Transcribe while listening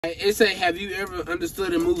It say, have you ever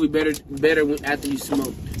understood a movie better after you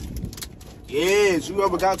smoked? Yes, you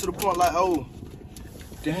ever got to the point like, oh,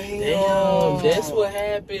 damn, that's what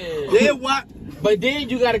happened. Then what? But then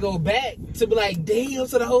you gotta go back to be like, damn,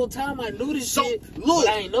 so the whole time I knew this shit. Look,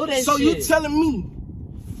 I ain't know that so shit. you telling me,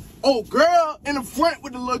 oh, girl in the front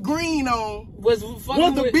with the little green on was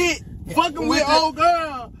fucking with old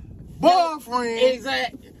girl boyfriend.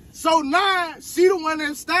 Exactly. So now she the one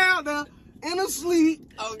that styled her in her sleep.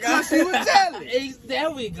 Oh God, she was jealous. There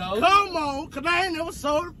we go. Come on, cause I ain't never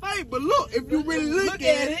sold a fake. But look, if you really look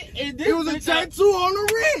at it, it was a tattoo on the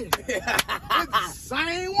wrist. It's the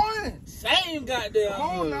same one. Same goddamn. Come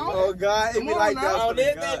on now. Oh God, it be like that. Oh,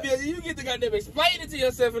 that you get to goddamn explain it to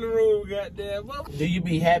yourself in the room, goddamn. Do you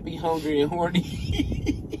be happy, hungry, and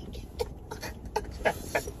horny?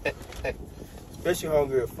 Especially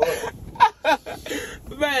hungry as fuck.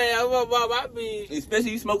 Man, I be.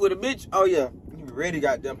 Especially you smoke with a bitch. Oh yeah, you be ready,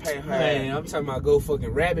 goddamn pain her. Man, I'm talking about go fucking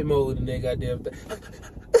rabbit mode in that goddamn thing.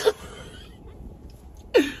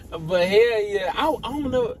 But hell yeah, I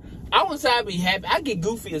don't know. I wouldn't say I be happy. I get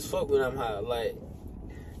goofy as fuck when I'm high. Like,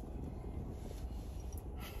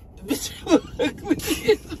 bitch, you ugly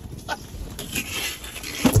as fuck.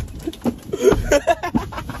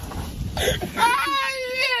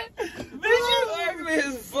 Bitch, you ugly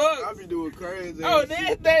as fuck. I be doing crazy. Oh,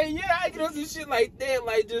 that thing, yeah, I get on some shit like that.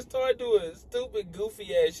 Like, just start doing stupid,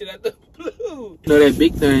 goofy ass shit out the blue. You know that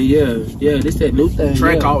big thing, yeah. Yeah, this that new thing.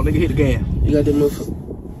 Track out, nigga, hit the gas. You got that motherfucker.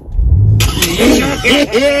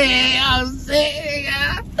 Yeah, I'm sick,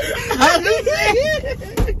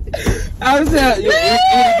 I'm saying, hit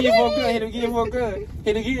again for a gun, hit again for a gun.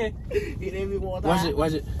 Hit again. Hit every one time.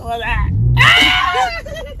 Watch it.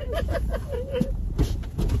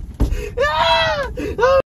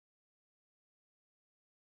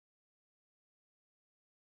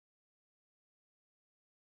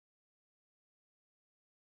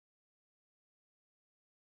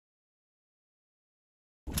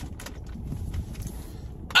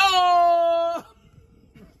 Oh!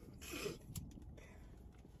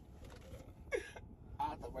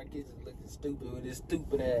 I thought my kids was looking stupid with this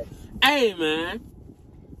stupid ass. Hey, man.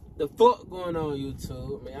 The fuck going on,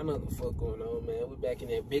 YouTube? Man, I know the fuck going on, man. We back in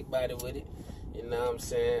that big body with it. You know what I'm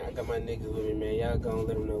saying? I got my niggas with me, man. Y'all gonna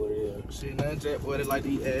let them know what it is. Shit, nothing Jack boy, they like to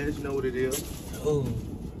eat ass. You know what it is. Ooh.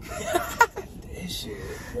 That shit,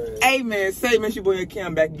 bro. Hey man, say man, your boy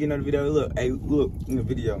Cam back again on the video. Look, hey, look in the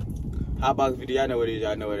video. Hotboxing video, y'all know what it is,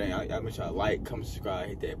 y'all know what it ain't. Y'all make sure y'all like, comment, subscribe,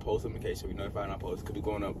 hit that post notification so we notify when I post. Could be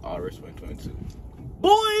going up all rest 2022.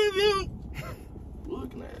 Boy, if you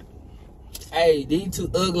looking at it. Hey, these two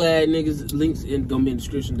ugly ass niggas, links gonna be in the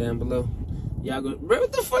description down below. Y'all go, bro,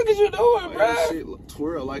 what the fuck is you doing, bro? Shit look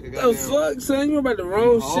twirl like a goddamn. The fuck, son? You about the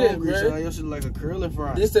wrong shit, bro. Son. Your shit like a curly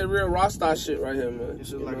fry. This that real raw star shit right here, man. Your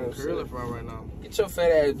shit like a curly fry right now. Get your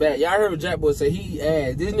fat ass back. Y'all heard what Jack Boy say, he eat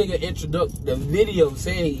ass. This nigga introduced the video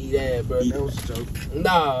saying he eat ass, bro. That was a joke.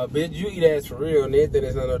 Nah, bitch, you eat ass for real, and anything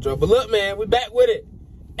that's not no joke. But look, man, we back with it.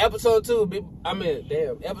 Episode 2,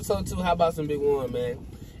 episode 2, how about some big one, man?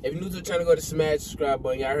 If you're new to the channel, go to smash the subscribe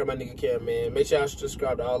button. Y'all heard my nigga Cam, man. Make sure y'all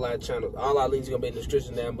subscribe to all our channels. All our links are gonna be in the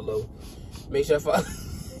description down below. Make sure y'all follow.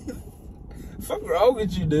 Fuck wrong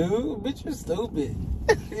with you, dude? Bitch, you stupid.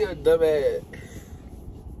 You're a dumb ass.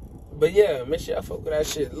 But yeah, make sure y'all fuck with that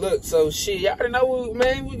shit. Look, so shit, y'all already know,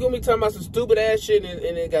 man, we gonna be talking about some stupid ass shit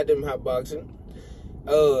and then goddamn hotboxing.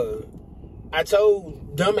 I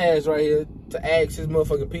told dumbass right here to ask his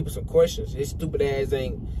motherfucking people some questions. His stupid ass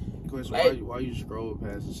ain't. Like, why you scroll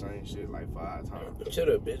past the same shit like 5 times? Shut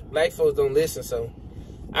up, bitch. Black folks don't listen, so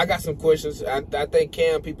I got some questions. I think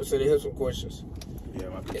Cam people sending him some questions. Yeah,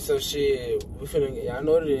 my people. And so shit, we finna, y'all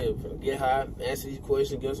know what it is. Finna get high, answer these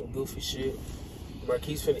questions, get some goofy shit.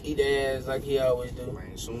 Marquise finna eat their ass like he always do.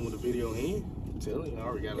 Man, soon with the video in, I'm telling you, I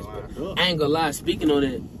already got it lined up. I ain't gonna lie, speaking on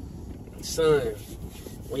it, son,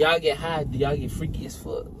 when y'all get high, do y'all get freaky as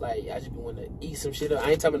fuck? Like, y'all just be wanting to eat some shit up.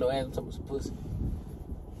 I ain't talking about no ass, I'm talking about some pussy.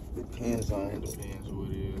 Depends on It depends who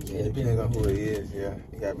it is. Yeah, it depends on who it is. Yeah,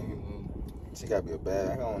 it got me. She got to be a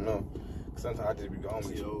bad. I don't know. Sometimes I just be going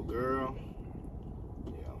with the old girl.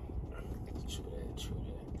 Yeah. True that.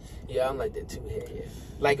 Yeah, I'm like that too. Yeah.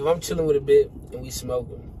 Like if I'm chilling with a bit and we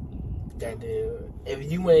smoking, goddamn.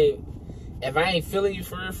 If I ain't feeling you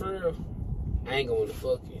for real, I ain't gonna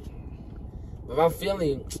fuck you. But if I'm feeling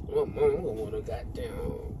you, I'm gonna wanna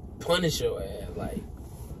goddamn punish your ass, like.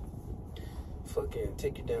 Fucking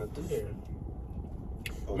take you down through there.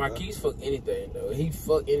 Okay. Marquise fuck anything though. He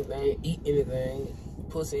fuck anything, eat anything,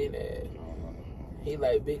 pussy in that. He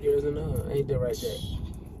like big girls and all. Ain't that right there?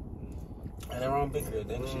 And that wrong big girl,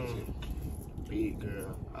 that shit. Big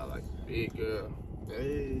girl. I like big girl.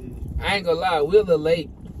 Hey. I ain't gonna lie, we're a little late.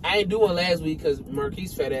 I ain't doing last week because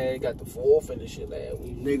Marquise fat ass got the 4th and the shit last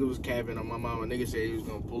week. Nigga was capping on my mama. Nigga said he was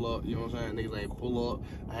gonna pull up. You know what I'm saying? Niggas ain't pull up.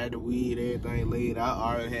 I had the weed, everything laid out.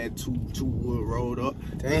 I already had two wood rolled up.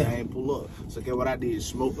 Damn. I ain't pull up. So guess what I did?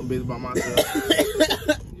 Smoke them bitches by myself.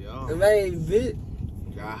 Yeah. Man, bitch.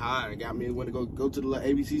 Got high. Got me went to go to the little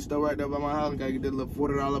ABC store right there by my house. Gotta get that little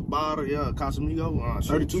 $40 bottle. Yeah, Casamigo.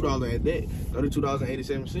 $32 at that.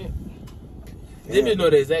 $32.87. They didn't know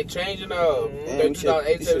the exact change and all.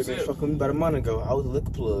 $32.87. Fuck with me about a month ago. I was a liquor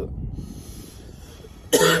plug.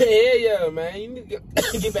 Yeah, man. You need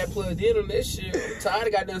to get back plugged in on that shit. I'm tired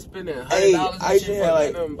of goddamn spending $100 and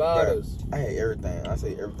shit for them bottles. I had everything. I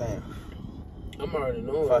say everything. I'm already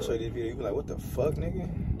knowing. If I show you this video, you be like, what the fuck, nigga?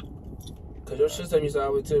 Cause your sister used to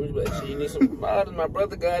always tell me, like, shit, you need some bottles. My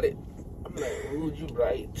brother got it. I'm like, ooh, you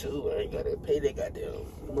right too. I ain't gotta pay that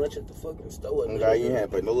goddamn much at the fucking store. God, you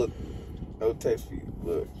had, but no text for you.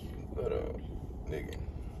 Look, nigga.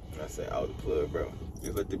 I say I was a plug, bro.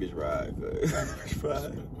 Just let the bitch ride, cuz.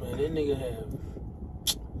 Man, that nigga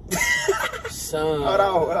have son. Hold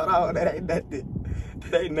on. That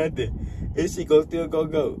ain't nothing. This shit still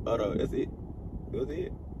go. Hold on, that's it. That was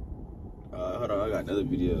it. Hold on, I got another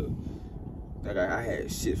video. I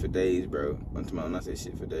had shit for days, bro. I'm talking about when I say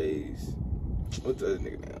shit for days. What's the other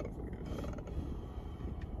nigga now?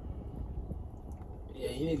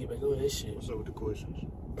 Yeah, you need to get back on this shit. What's up with the questions?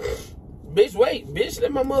 Bitch, wait. Bitch,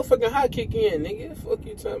 let my motherfucking hot kick in, nigga. Fuck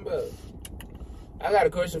you talking about? I got a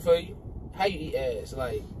question for you. How you eat ass?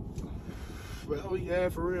 Like, Well, yeah,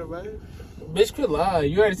 for real, baby. bitch, quit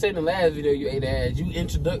lying. You already said in the last video you ate ass. You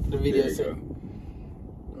introduced the video. There you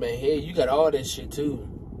Saying, man, hey, you got all that shit too.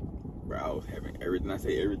 Bro, I was having everything. I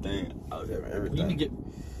say everything. I was having everything. You need to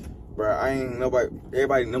get. Bro, I ain't nobody.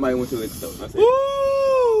 Nobody went to the liquor store. I said,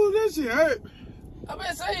 Ooh, that shit hurt. I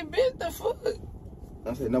been saying, bitch, the fuck?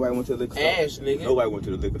 I said nobody went to the liquor store. Ass, nigga. Nobody went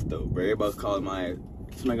to the liquor store, bro. Everybody was calling my ass.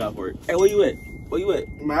 Somebody got for it. Hey, where you at?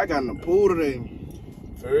 Man, I got in the pool today.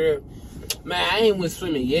 For real. Man, I ain't went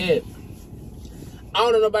swimming yet. I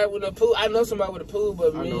don't know nobody with a pool. I know somebody with a pool,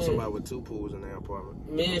 but I know somebody with 2 pools in their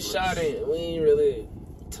apartment. Me and Shawty, we ain't really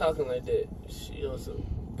talking like that. She on some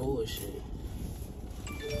bullshit.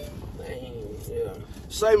 Yeah.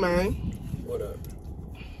 Say, man. What up?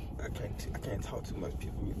 I can't talk too much.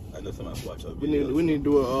 People, I know somebody watch our We videos. need to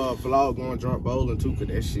do a vlog going drunk bowling too, cause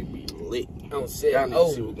that shit be lit. On set. Y'all need to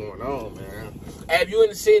see what's going on, man. Hey, if you in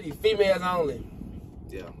the city, females only,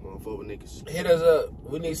 Yeah, going forward niggas. hit us up.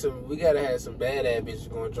 We gotta have some bad ass bitches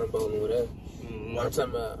going drunk bowling with us. Mm-hmm. I'm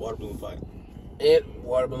talking about Water balloon fight. and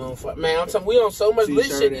water balloon fight. Man, I'm talking we on so much lit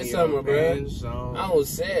shit this summer, bro. I was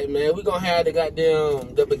sad, man. We gonna have the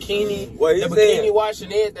goddamn the bikini, bikini wash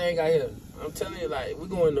and everything out here. I'm telling you, like, we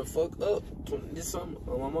going to fuck up this summer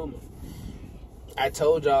on my mama. I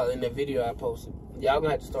told y'all in the video I posted, y'all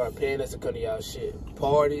gonna have to start paying us to come to y'all shit.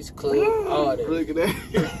 Parties, clubs, all that. Look at that.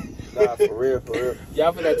 Nah, for real.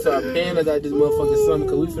 Y'all finna have to start paying us out this motherfucking summer,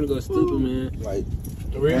 cause we finna go stupid, man. Like,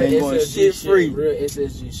 Real ain't going SSG shit shit, free. real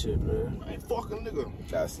SSG shit, man. I ain't fucking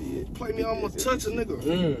nigga. I see it. Play me, I'ma touch a nigga.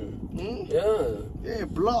 Yeah. Yeah,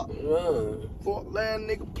 block. Yeah. Fuck land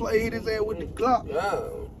nigga play his ass with the Glock. Yeah.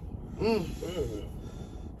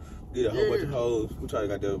 Did a whole bunch of hoes. We try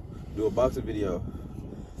to do a boxing video.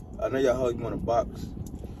 I know y'all hoes want to box.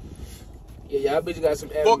 Yeah, y'all bitch got some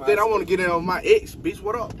ass. Fuck that, I want to get in on my ex, bitch.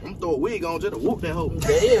 What up? I'm throw a wig on just to whoop that hoe.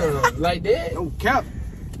 Damn, like that. No cap.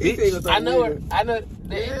 Bitch. I know her. I know.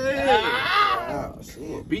 Yeah. Ah,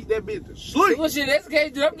 shit. Beat that bitch to sleep. Well, shit, that's okay.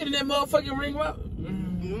 I'm getting that motherfucking ring up.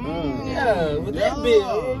 Yeah, with that bitch.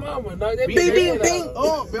 Oh, mama. No, that Bing, bitch. bing, bing.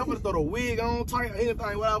 Oh, man, I'm gonna throw the wig on, tight,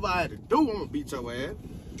 anything, whatever I had to do, I'm gonna beat your ass.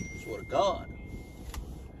 Swear to God.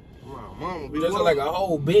 My mama, bitch. Just like a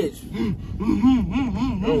whole bitch.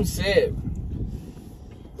 I'm sad.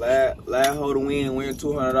 Last hoe to win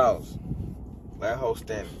 $200. Last hoe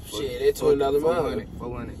standing. Shit, they took another mile.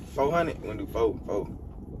 400. 400. We're gonna do four.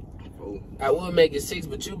 I would make it 6,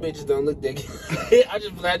 but you bitches don't look that good. I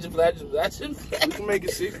just play. We can make it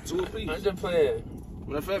 6, 2 apiece. I'm just playing.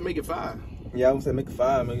 Matter of fact, make it 5. Yeah, I'm gonna say make it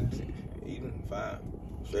 5, make it even 5.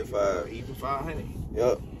 Straight 5. Even 500.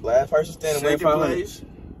 Yup. Last person standing win Second 500. place,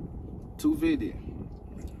 250.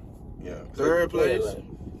 Yeah. Third place,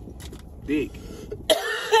 dick.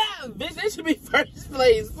 Bitch, that should be first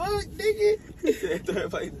place. Fuck, nigga. Third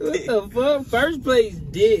place, What dick. the fuck? First place,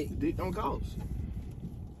 dick. Dick don't cost.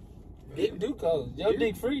 Dick do cost. Your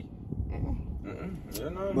dick free. Yeah,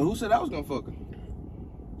 no. But who said I was gonna fuck her?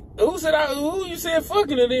 Who you said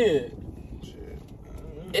fucking it in? Shit.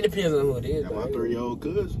 It depends on who it is. Got my dog. 3-year-old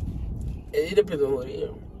cousin. It depends on who it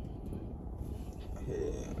is.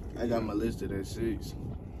 Yeah. I got molested at 6.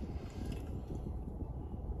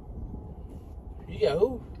 You got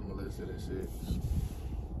who? Molested at 6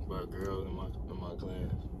 by girls in my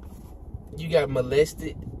class. You got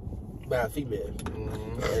molested by a female.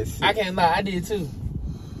 Mm-hmm. I can't lie, I did too.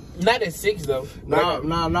 Not at 6 though. Not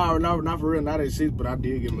for real. Not at 6, but I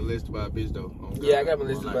did get molested by a bitch though. Yeah, I got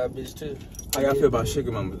molested by a bitch too. How y'all feel about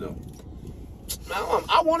sugar mamas though?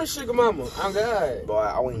 I want a sugar mama. I'm God. Boy,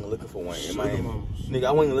 I wasn't even looking for one in Miami. Mamas. Nigga,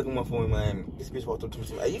 I wasn't even looking for one in Miami. This bitch walked up to me and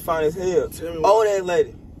said, "Hey, you fine as hell." Tell me Oh, that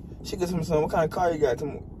lady. She goes to me, "Son, what kind of car you got?"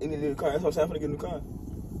 Any new car? That's what I'm saying. I'm finna get a new car.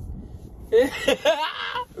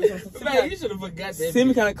 Man, you should have forgot that. See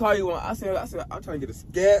me kind of car you want. I said, I'm trying to get a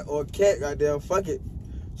scat or a cat. Goddamn, fuck it.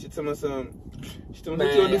 She told me some. She told me,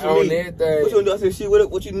 what you gonna do for me? What you gonna do? I said, shit,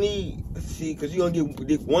 what you need? See, cause you gonna get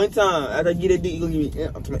dick one time. After I get that dick, you gonna give me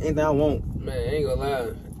anything I want. Man, I ain't gonna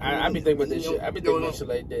lie. I be thinking about this shit. I be thinking about shit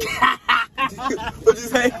like that. What you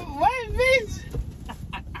say? What, bitch?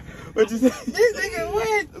 What you say? This nigga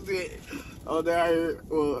what? Oh, there I heard.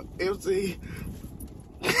 Well, MC.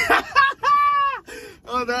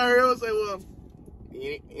 Oh, there I heard. Say, well,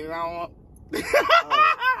 you know. She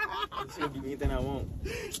gonna give me anything I want.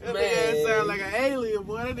 That nigga sound like an alien,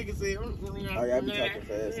 boy. That nigga said, Oh, yeah, I be talking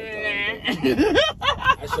fast sometimes.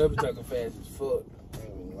 I should be talking fast as fuck. I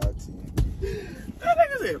ain't gonna lie to you. that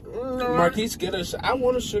nigga said, Marquise get us. I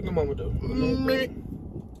want a sugar mama though.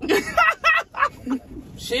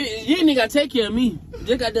 Shit, you ain't even gotta take care of me.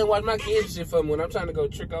 Just goddamn watch my kids and shit for me when I'm trying to go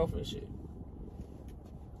trick off and shit.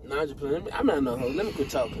 Nah, I'm just playing. I'm not no hoe. Let me quit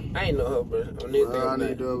talking. I ain't no hoe, bro. On this I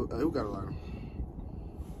need to. Who got a lot of?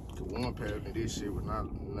 One pair of this shit was not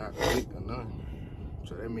thick or nothing.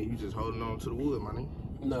 So that means you just holding on to the wood, my nigga.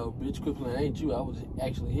 No, bitch, quit playing. Ain't you? I was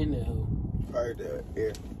actually hitting that hoe. Probably that,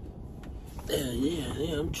 yeah.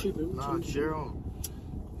 Yeah, I'm tripping. Nah, Cheryl.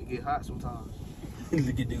 It get hot sometimes.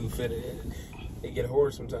 Look at dude fed it. It get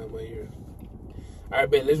horrid sometimes right here. All right,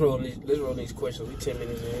 bet. Let's roll these questions. We 10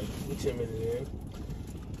 minutes in.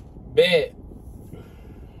 Bet.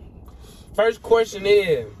 First question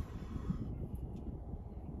is.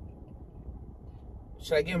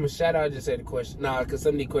 Should I give him a shout out or just say the question? Nah, because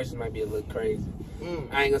some of these questions might be a little crazy.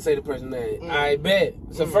 I ain't gonna say the person's name. I bet.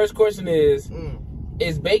 So first question is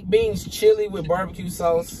baked beans chili with barbecue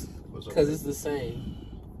sauce? Because it's the same.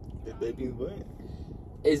 Is baked beans what?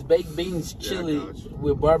 Is baked beans chili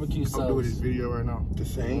with barbecue sauce? I'm doing this video right now. The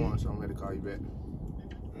same? So I'm gonna call you back.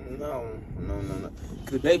 No.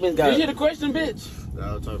 Cause baked beans got. Did you hear the question, bitch?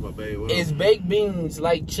 I was talking about babe. Is baked beans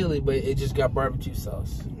like chili, but it just got barbecue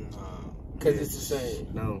sauce? Because it's the same.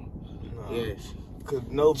 No. Yes. Cause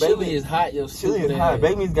no, chili is hot, yo. Chili is hot.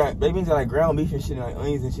 Baked beans got like ground beef and shit, and like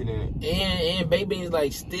onions and shit in it. And baked beans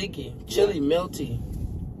like sticky. Chili melty.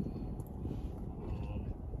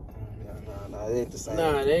 Nah, it ain't the same.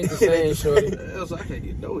 Nah, it ain't the same, shorty. Else I can't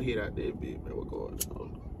get no hit out there, bitch. Man, what going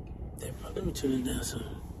on? Let me turn it down some.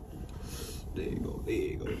 There you go.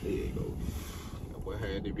 That boy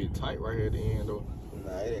had to be tight right here at the end, though.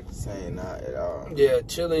 Nah, it ain't the same, not at all. Yeah,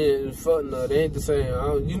 chili and fuck no, they ain't the same.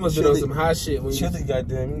 You must have done some hot shit when chili,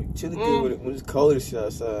 goddamn, chili good when it's cold as shit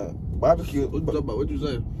outside. Barbecue. What you talking about? What you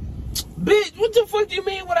say? Bitch, what the fuck you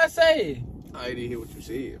mean what I say? I didn't hear what you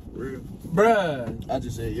said, for real. Bruh. I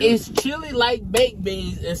just said, yeah. It's chili like baked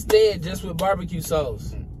beans instead just with barbecue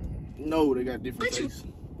sauce. No, they got different tastes.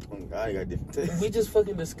 Oh God, they got different tastes. We just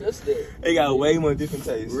fucking discussed that. They got way more different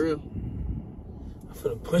tastes. For real. I'm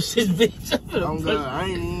finna push this bitch. I'm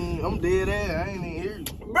dead ass. I ain't even hear you.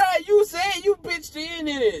 Bruh, you said you bitched in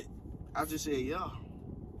it. I just said, yeah.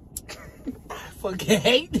 I fucking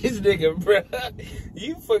hate this nigga, bruh.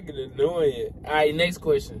 You fucking annoying. Alright, next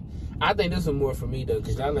question. I think this one more for me though,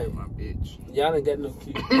 cause y'all ain't my bitch. Y'all ain't got no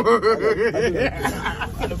kids.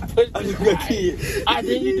 I just got kids. I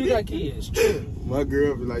think you do got kids. True. My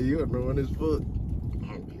girl be like, you annoying as fuck.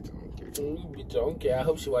 You don't care. I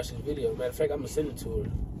hope she watches this video. Matter of fact, I'm gonna send it to her.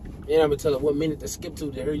 And I'm gonna tell her what minute to skip to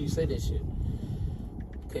hear you say that shit.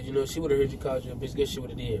 Cause you know she would have heard you call you a bitch. Guess she would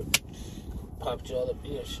have did. Popped you all up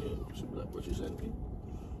in your shit. She be like, what you saying to me?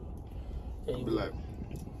 And you be like,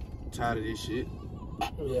 tired of this shit.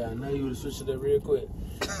 Yeah, I know you would have switched it up real quick.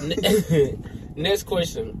 Next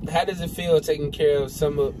question. How does it feel taking care of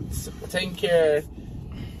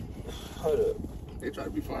hold up. They try to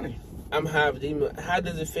be funny. I'm high, but how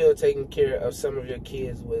does it feel taking care of some of your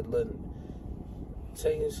kids with little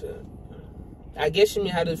I guess you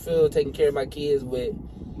mean how does it feel taking care of my kids with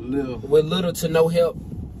little to no help?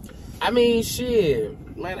 I mean, shit.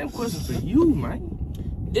 Man, that question's for you, man.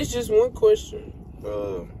 This just one question.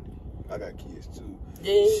 I got kids too.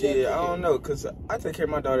 Yeah, shit, I don't know, cause I take care of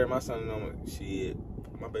my daughter and my son. Shit,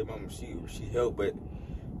 my baby mama, she helped, but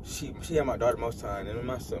she had my daughter most time, and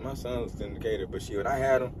my son was in Decatur. But when I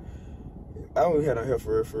had him, I only had on her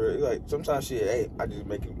for real. Like sometimes hey, I just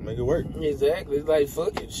make it work. Exactly. It's like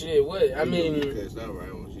fuck it, shit. What? I mean, that's not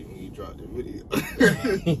right when you drop the video.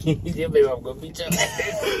 Yeah, baby, I'm gonna beat your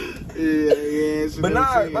ass. Yeah. But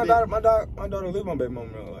nah, my daughter live with my baby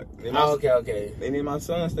mama. Like, okay. They need my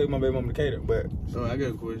son stay with my baby mama in Decatur. But so I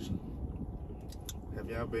got a question. Have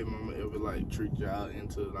y'all baby mama ever like tricked y'all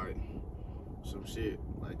into like some shit?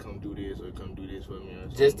 Like come do this or come do this for me or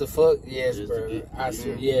something? Just the fuck? Yes, Just bro. I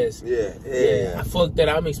swear, yes. Yeah. I fucked that.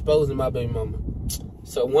 I'm exposing my baby mama.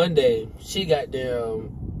 So one day, she got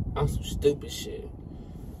down on some stupid shit.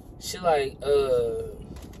 She like,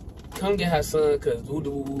 come get her son, cause woo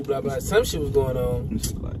blah blah. Some shit was going on.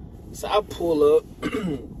 So I pull up,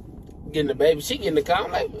 getting the baby. She get in the car.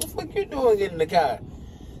 I'm like, what the fuck you doing getting in the car?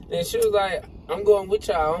 Then she was like, I'm going with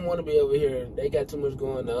y'all. I don't want to be over here. They got too much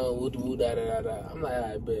going on. Woo da da da. I'm like, all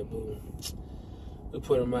right, bet, boo. We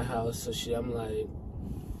put her in my house. So I'm like,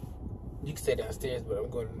 you can stay downstairs, but I'm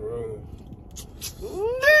going in the room.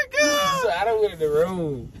 Nigga! So I don't go in the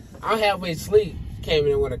room. I'm halfway asleep. Came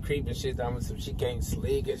in and want to creep and shit. She can't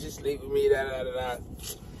sleep. Cause she sleep with me. Da da da da.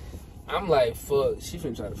 I'm like, fuck. She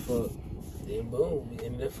finna try to fuck. Then boom, we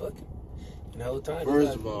ended up fucking. And the whole time,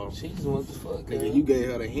 First of all, she just wants to fuck. Nigga, you gave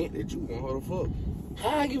her the hint that you want her to fuck.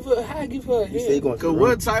 How I give her a hint? You say you going to the Cause room.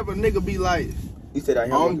 what type of nigga be like? You said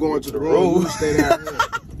I'm going to the room. You stay down here.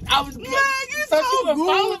 I was good. So she gonna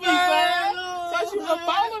follow me, son. So she gonna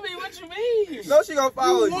follow me. What you mean? No, she gonna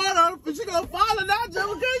follow you. She gonna follow that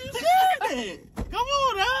just because you said it. Come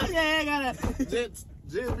on, huh? Yeah, I gotta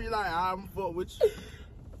just be like, I'm fuck with you.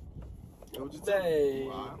 What you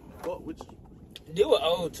Dang. I'm fuck with you. They were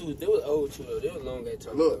old too. They was though. They was long that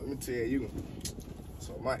time. Look, let me tell you.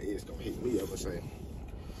 So my ex gonna hit me up and say,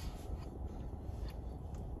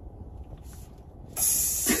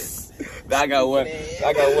 I got one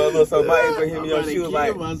little so my ex gonna hit me up. She was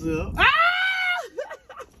like, myself.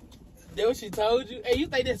 That what she told you? Hey, you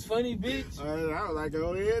think that's funny, bitch? I was like,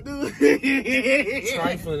 go ahead, dude.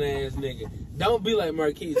 Trifling ass nigga. Don't be like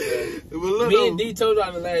Marquise, bro. Look, Me and D told you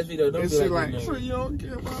on the last video. Don't be like that. So you don't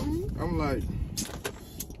care about me? I'm like,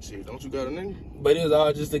 shit, don't you got a nigga? But it was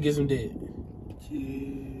all just to get some dick.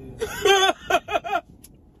 Yeah.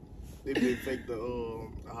 They did fake the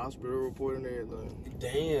hospital report and everything.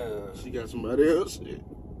 Damn. She got somebody else. Shit.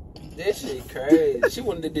 That shit crazy. She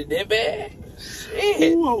wanted to do that bad.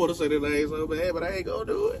 Shit. Ooh, I want to say the name so bad, but I ain't gonna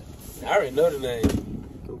do it. I already know the name.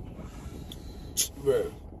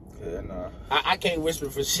 Bro. yeah, nah. I can't whisper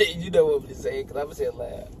for shit. You know what I'm saying, because I'm going to say it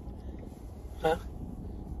loud. Huh?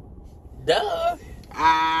 Duh.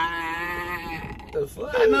 The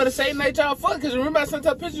fuck? I know the same night y'all fuck, because remember I sent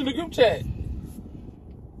that picture in the group chat.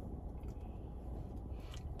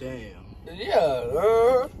 Damn.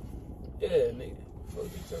 Yeah, yeah, nigga. Fuck you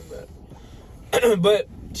talking about. But,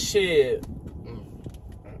 shit.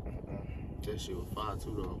 That shit was fire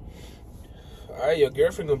too, though. Alright, your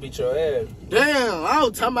girlfriend gonna beat your ass. Damn, I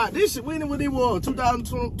was talking about this shit. When it was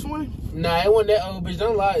 2020? Nah, it wasn't that old, bitch.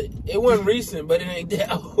 Don't lie. It wasn't recent, but it ain't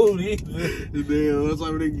that old either. Damn, that's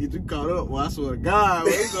why they get you caught up. Well, I swear to God,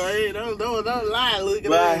 man. So, hey, don't lie. Look at But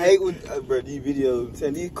that. I hate when, bro, these videos,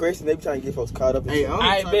 saying these questions, they be trying to get folks caught up in Hey, shit.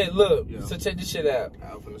 I bet. Look, Yeah. so check this shit out.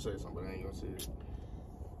 I was finna say something, but I ain't gonna say it.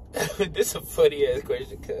 This is a funny ass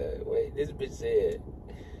question, cuz. Wait, this bitch said,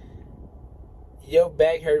 your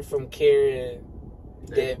back hurt from carrying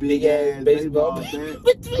that big ass baseball bat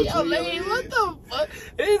between your legs. What the fuck?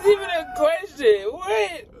 This isn't even a question.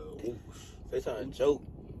 What? They trying to joke.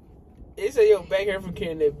 It said your back hurt from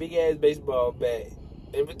carrying that big ass baseball bat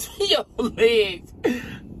in between your legs.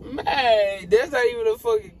 Man, that's not even a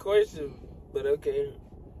fucking question. But okay.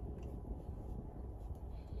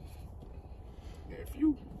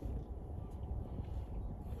 Nephew.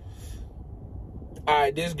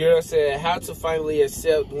 Alright, this girl said how to finally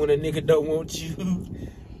accept when a nigga don't want you.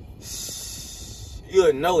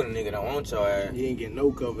 You'll know the nigga don't want your ass. You ain't getting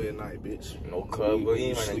no cover at night, bitch. No cover, you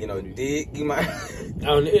ain't might not get no dick. You might.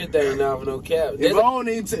 On anything now for no cap. If I don't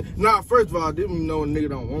even nah, first of all, I didn't even know a nigga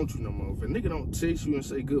don't want you no more. If a nigga don't text you and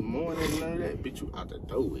say good morning and none of that, bitch, you out the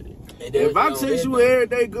door with it. If I text you every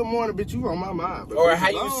day good morning, bitch, you on my mind. But or how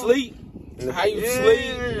you sleep. How you sleep.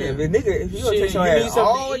 If a nigga, if you don't Shit, text your you need ass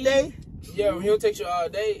something all to eat? day, Yeah, when he don't text you all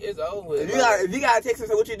day, it's over. if you gotta text and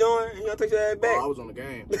say what you doing, and you don't text your ass back. I was on the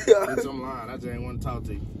game. Bitch, I'm lying. I just ain't want to talk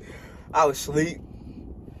to you. I was asleep.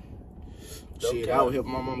 Shit, I would help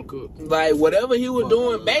my mama cook. Like, whatever he was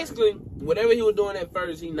doing, basically, whatever he was doing at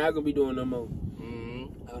first, he not gonna be doing no more.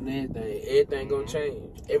 Mm-hmm. On everything gonna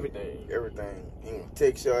change. Everything. Everything. You gonna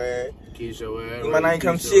text your ass. Kiss your ass. You might not even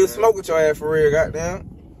come chill, smoke with your ass for real, goddamn.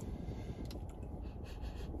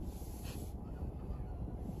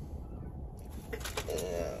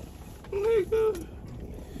 All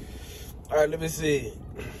right, let me see.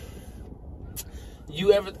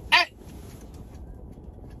 You ever...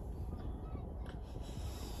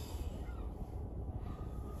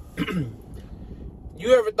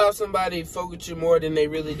 You ever thought somebody fuck with you more than they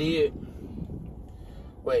really did?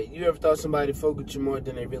 Wait, you ever thought somebody fuck with you more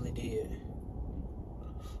than they really did?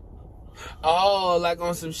 Oh, like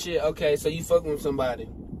on some shit. Okay, so you fucking with somebody.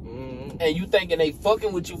 Mm-hmm. And you thinking they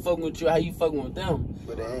fucking with you, how you fucking with them.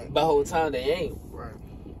 But they ain't. The whole time they ain't. Right.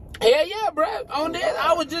 Hell yeah, bro. On that,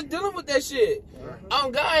 I was just dealing with that shit. Right.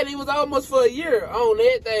 On God, it was almost for a year. On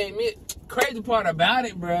everything. Crazy part about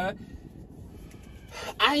it, bro.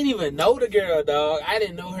 I didn't even know the girl, dog. I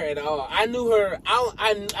didn't know her at all. I knew her.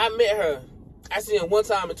 I met her. I seen her one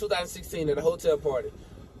time in 2016 at a hotel party.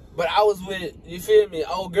 But I was with, you feel me,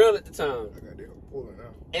 old girl at the time. I got that pulling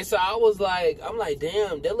out. And so I was like, I'm like,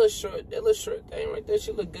 damn, that little short thing right there,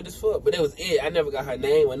 she look good as fuck. But that was it. I never got her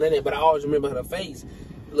name or nothing, but I always remember her face.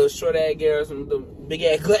 Little short ass girl, some big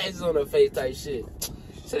ass glasses on her face type shit.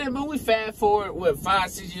 So then, but we fast forward,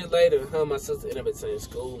 5-6 years later, her and my sister ended up at the same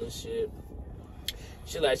school and shit.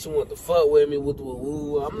 She wanted to fuck with me,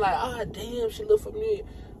 woo. I'm like, ah, damn, she look familiar.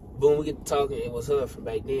 Boom, we get to talking, it was her from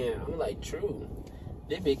back then. I'm like, true.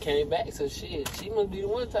 That bitch came back, so shit, she must be the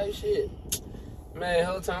one type shit. Man, the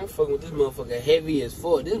whole time I'm fucking with this motherfucker heavy as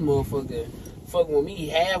fuck. This motherfucker fucking with me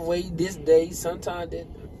halfway this day, sometimes that.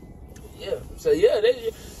 Yeah. So yeah,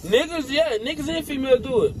 niggas and females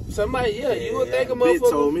do it. Somebody, you would think a motherfucker. Bitch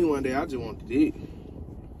told me one day I just wanted dick.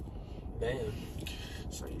 Damn.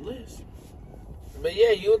 Say less. But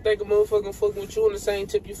yeah, you would think a motherfucker fucking with you on the same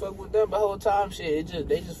tip you fuck with them, but the whole time shit,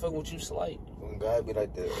 they just fucking with you slight. When God be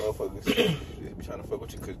like that, motherfuckers be trying to fuck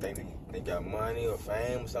with you because they got money or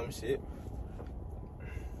fame or some shit.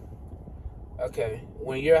 Okay,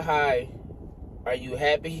 when you're high, are you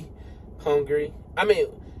happy, hungry? I mean,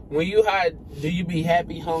 when you high, do you be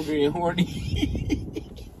happy, hungry, and horny?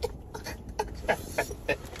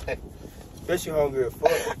 Especially hungry as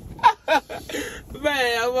fuck.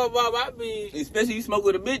 Man, I be... Especially you smoke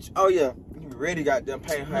with a bitch. Oh, yeah. You ready goddamn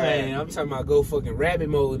pain high. Man, I'm talking about go fucking rabbit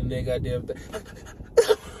mode and that goddamn thing.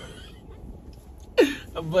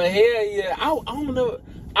 But hell yeah, I don't know.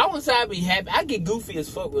 I wouldn't say I be happy. I get goofy as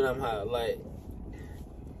fuck when I'm high. Like...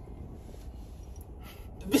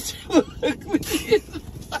 Bitch, you ugly as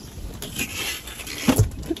fuck.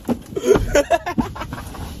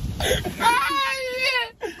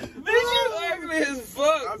 As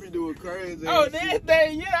fuck. I be doing crazy. Oh, that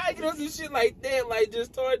thing, yeah, I get on some shit like that, like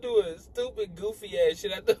just start doing stupid, goofy ass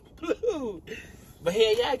shit out the blue. But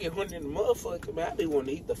hell yeah, I get horny in the motherfucker, man. I be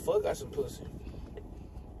wanting to eat the fuck out some pussy.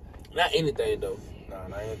 Not anything though. Nah,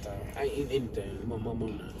 not anything. I ain't eat anything. My mama.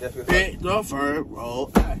 Definitely. The fur roll.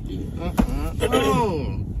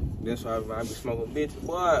 That's why I be smoking bitch.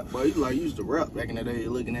 What? Boy, you used to rap back in the day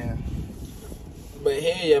looking at. But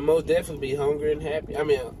hell yeah, most definitely be hungry and happy. I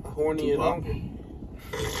mean, horny and hungry.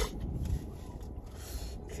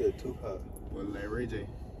 Said Tupac. Well, like Ray J.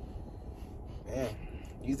 Man,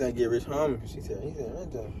 you think get rich homie? He said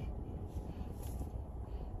right there.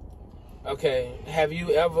 Okay, have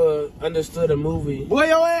you ever understood a movie? Boy,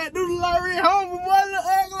 your ass do the Larry Homer, boy, look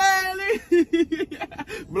act like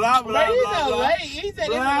blah, blah, blah, blah. He said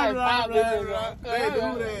blah, blah, blah, blah. They do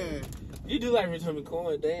that. You do like Rich Homie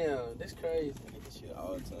Coin, damn, that's crazy. Shit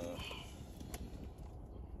all the time.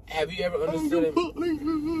 Have you ever understood it? Put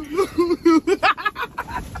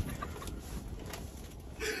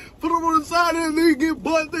him on the side and then get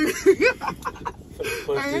butt thing.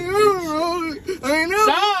 I ain't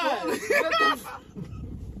never.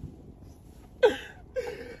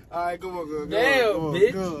 Alright, come on, girl. Damn,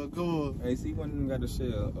 bitch. Come on. Hey, see one of them got a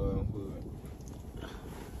shell hood.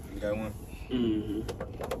 You got one? Mm-hmm.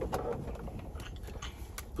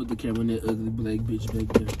 Put the camera on that ugly black bitch back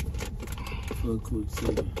there. For a quick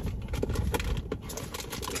second.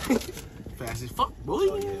 Fast as fuck, boy.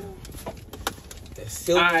 Oh, yeah.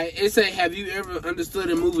 Alright, it say, have you ever understood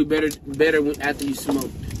a movie better after you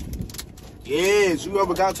smoked? Yes, you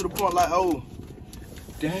ever got to the point like, oh,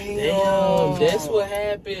 damn, that's what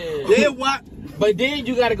happened. Then what? But then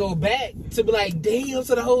you gotta go back to be like, damn,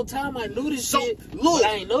 so the whole time I knew this shit. Look,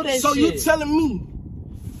 I ain't know that shit. So you telling me,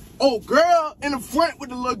 oh, girl in the front with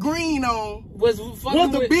the little green on was the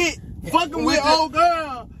bitch fucking with old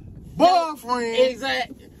girl boyfriend.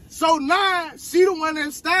 Exactly. So now she the one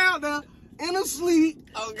that styled her in her sleep.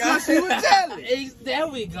 Oh God, she was telling. There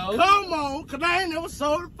we go. Come on, cause I ain't never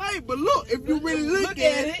saw the face. But look, if you really look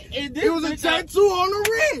at it, it was a tattoo on the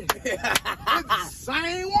wrist. It's the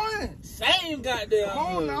same one. same goddamn. Come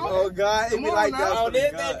on now. Oh God, it be like that. Oh,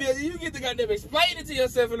 that bitch, you get to goddamn explain it to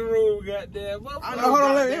yourself in the room, goddamn. I know, Hold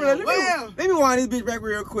on, well. let me wind this bitch back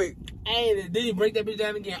real quick. And then you break that bitch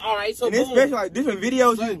down again. All right, so And boom. especially like different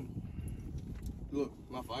videos. Look,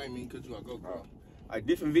 my fault, I ain't mean cut you out, go, bro. Like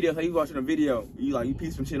different videos, like you watching a video, you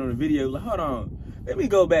piece some shit on the video, like hold on, let me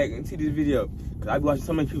go back and see this video. Cause I be watching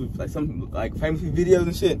so many people, like some like famous videos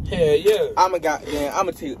and shit. Hell yeah. I'ma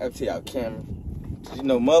tell you out camera. You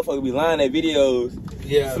know, motherfuckers be lying at videos.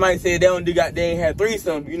 Yeah. Somebody said they don't do they ain't had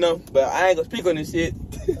threesome, you know, but I ain't gonna speak on this shit.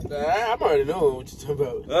 I already know what you're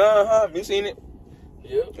talking about. You seen it?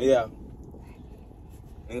 Yeah. Yeah.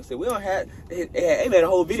 And they said we don't have. They made a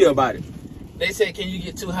whole video about it. They said, can you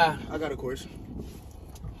get too high? I got a question.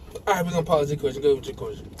 All right, we're gonna pause the question. Go with your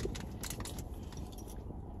question.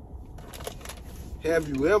 Have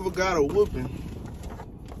you ever got a whooping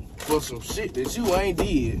for some shit that you ain't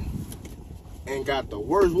did and got the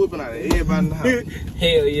worst whooping out of everybody in the house?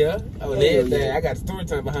 Hell yeah. Oh, Hell that. yeah. I got a story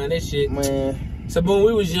time behind that shit. Man. So boom,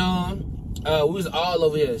 we was young. We was all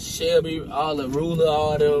over here. Shelby, all the Ruler,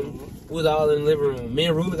 all them. We was all in the living room. Me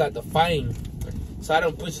and Ruler got the fame. So I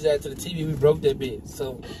done pushed his ass to the TV. We broke that bitch.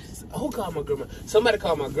 So who called my grandma? Somebody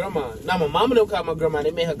called my grandma. Now my mama don't call my grandma.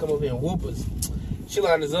 They made her come over here and whoop us. She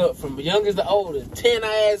lined us up from youngest to oldest, 10 our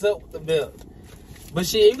ass up with the belt. But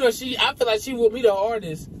she, even though I feel like she whooped me the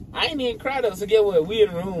hardest. I ain't even cry though. So get what? We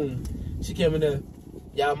in the room. She came in there.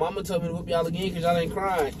 Y'all mama told me to whoop y'all again because y'all ain't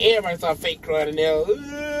crying. Everybody started fake crying in there.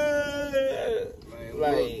 Man,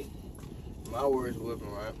 Like, look, my worst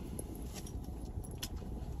whooping, right?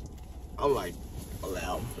 I'm like,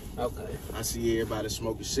 allowed. okay. I see everybody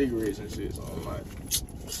smoking cigarettes and shit, so I'm like,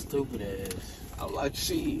 Stupid ass. I'm like,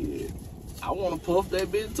 shit, I want to puff that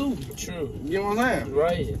bitch too. True. You know what I'm saying?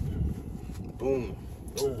 Right. Boom.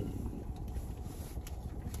 Boom.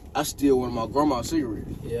 I steal one of my grandma's cigarettes.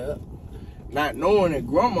 Yeah. Not knowing that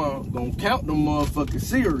grandma gonna count them motherfucking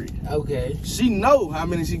cigarettes. Okay. She know how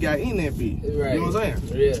many she got in that bitch. Right. You know what I'm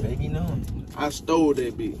saying? Yeah. They be knowing. I stole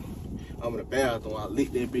that bitch. I'm in the bathroom. I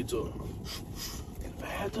lit that bitch up. In the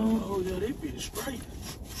bathroom? Oh, yeah, that bitch straight.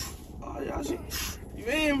 Oh, yeah, I see. You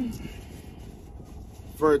feel me?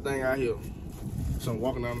 First thing I hear, some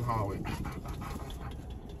walking down the hallway.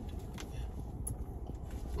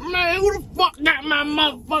 Man, who the fuck got my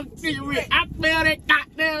motherfucking cigarette? I smell that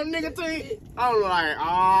goddamn nigga too. I'm like,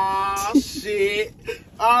 oh shit.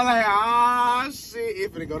 I'm like, oh shit.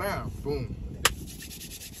 It finna go down. Boom.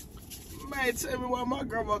 Man, tell me why my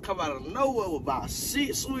grandma come out of nowhere with about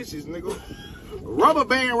 6 switches, nigga. Rubber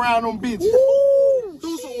band around them bitches. Woo!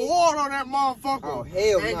 Threw some water on that motherfucker. Oh,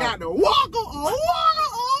 hell and no. got the walker.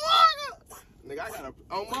 Nigga, I got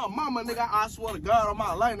a, on my mama, nigga, I swear to God, on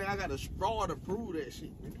my life, nigga, I got a straw to prove that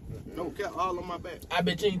shit. No cap, all on my back. I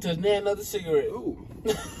bet you ain't touched another cigarette. Ooh.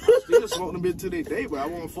 Still smoking a bit to this day, but I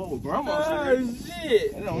won't fuck with grandma's cigarettes.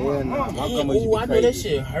 Shit. You know, Yeah, my nah, mama. my grandma used to Ooh, be I know that crazy.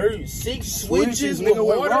 shit hurt. 6 switches with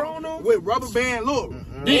nigga, water on them? with rubber band. Look,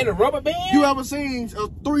 And a rubber band? you ever seen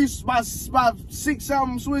 3 by 6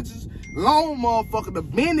 something switches? Long motherfucker, the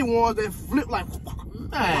bendy ones that flip like.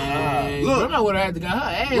 Man, Look. Grandma would have had to got her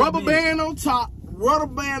ass Rubber beat. band on top, rubber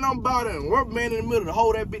band on bottom, and rubber band in the middle to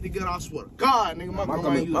hold that bitch together. I swear to God, nigga, my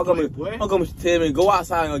grandma used to play, boy. My grandma tell me go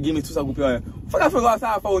outside and give me 2 seconds. Fuck, I finna go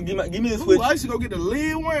outside for give me the switch. Ooh, I used to go get the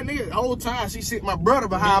lid one, nigga. The whole time she sent my brother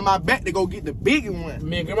behind my back to go get the bigger one.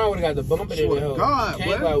 Me and Grandma would have got the bumping in Swear that to hoe. God,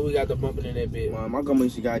 Can't boy. lie, we got the bumping in that bitch. My grandma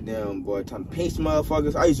used to goddamn boy trying to pinch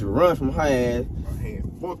motherfuckers. I used to run from her ass. My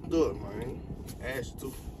hand fucked up, man. Ass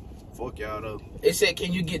too. Fuck y'all though. It said,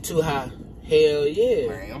 can you get too high? Hell yeah.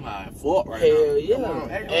 Man, I'm high as fuck right Hell now. yeah. Come on,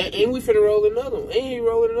 act And, like and we finna roll another one. And he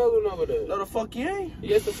rolling another one over there. no, the fuck you ain't.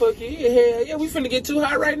 Yes, the fuck yeah. Hell yeah. We finna get too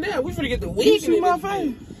high right now. We finna get the You wig see in my this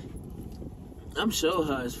face? bitch. I'm so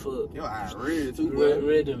high as fuck. Your eye red too, Red, boy.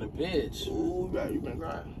 red than a bitch. Ooh, you been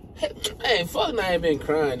crying. Hey, fuck, I ain't been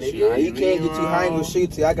crying, nigga. Nah, you can't get too high and go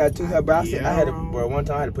shoot till I got too high, but I said I had to, Yeah. bro, one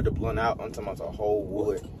time I had to put the blunt out on top of a whole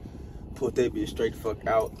wood. Put that bitch straight the fuck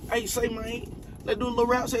out. Hey, say, man, let's do a little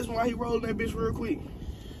rap session while he rolling that bitch real quick.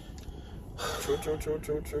 True. You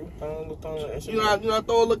know,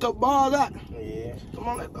 throw a little couple balls out. Yeah. Come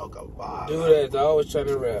on, let's throw a couple balls. Do that. I always try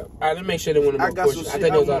to rap. All right, let me make sure they want to I more got questions. some I shit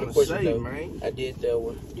think I those are the wanna questions, say, though. man. I did that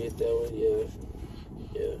one. Yeah.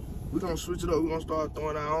 We're gonna switch it up. We're gonna start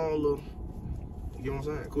throwing our own little, you know what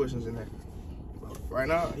I'm saying, questions in there. Right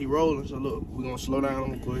now, he rolling, so look, we're gonna slow down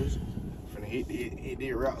on the questions. Finna hit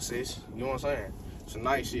the rap session, you know what I'm saying? It's a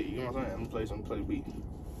nice shit, you know what I'm saying? Let me play the beat.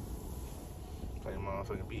 Play the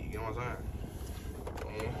motherfucking beat, you know what I'm saying?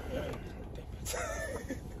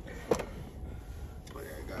 Play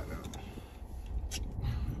that goddamn.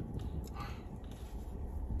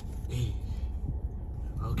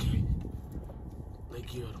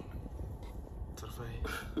 killed him. To the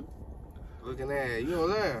face. Looking at it, you know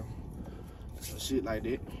what I'm saying? Some shit like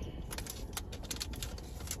that.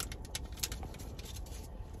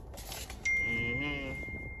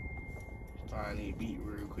 Find these beat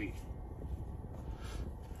real quick.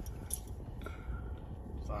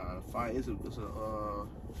 Find it's a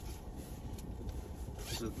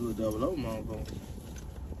little double O motherfucker.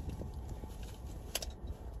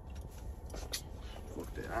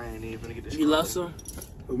 Fuck that. I ain't even finna get this. You lost some?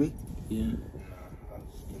 For me? Yeah.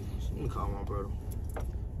 Let me call my brother.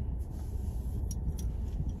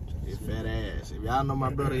 His fat ass. If y'all know my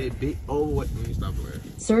brother, his big overweight. Let me stop playing.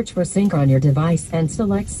 Search for sync on your device and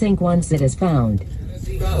select sync once it is found.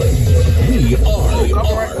 We are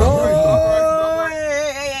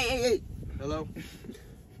Hey. Hello?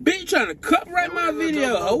 Bitch trying to copyright my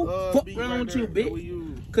video, ho. Fuck wrong with you,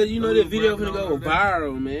 bitch. Cause you know that video finna go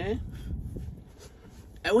viral, man.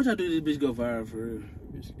 Hey, what y'all do this bitch go viral for real?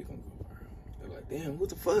 Bitch, it gonna go viral. They're like, damn, what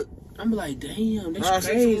the fuck? I'm like, damn, that's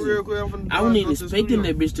crazy. Real quick, I wasn't even expecting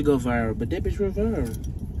that bitch to go viral, but that bitch went viral.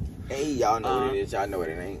 Hey, y'all know what it is. Y'all know what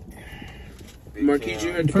it ain't. Marquise,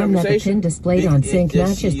 you heard the Confirm that the conversation? pin displayed on sync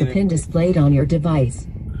matches the pin displayed on your device.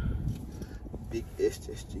 Big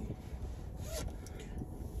SSG.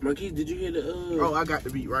 Marquise, did you hear the Oh, I got the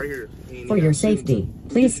beat right here. For your safety,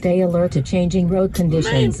 please stay alert to changing road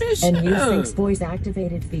conditions bitch, and shut use up. sync's voice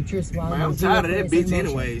activated features while Man, your I'm tired of that vehicle is bitch in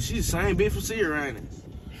motion. anyway. She's the same bitch from Sierra, ain't it?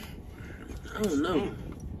 I don't know.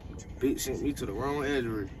 Bitch sent me to the wrong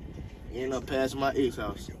address. Ended up passing my ex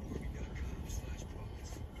house.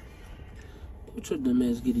 What your dumb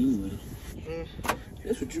ass get in with?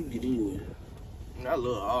 That's what you get in with. I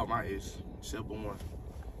love all my ex, except for one.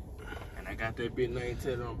 And I got that bitch name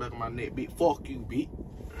tatted on the back of my neck. Bitch, fuck you, bitch.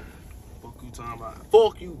 Fuck you talking about.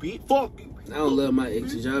 Fuck you, bitch. Fuck you. I don't love my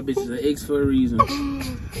exes. Y'all bitches are ex for a reason.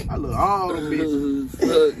 I love all them bitches.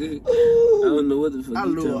 Fuck. I don't know what the fuck I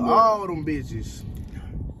you talking love about. all them bitches.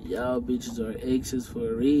 Y'all bitches are exes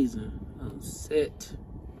for a reason. I'm set.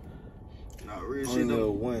 Nah, real Only shit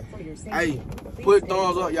though. one. For your safety, Hey, please put stay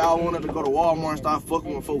thumbs up. alert Y'all to wanted to go to changing Walmart and road start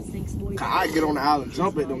fucking with folks. conditions. Sync's voice Cause I get on the island,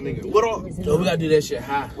 jump at them niggas. What up? So we gotta do that shit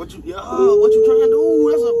high. What you trying to do?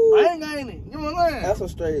 That's a bang, ain't it? You know what I'm saying? That's a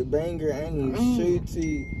straight banger, ain't it?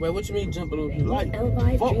 Shooty. Wait, what you mean jumping on people? Like,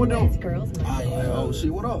 L5 fuck with them. Dreamlands girls must Oh, yeah. Oh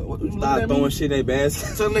shit, what up? What, you looking Stop at throwing me? shit in their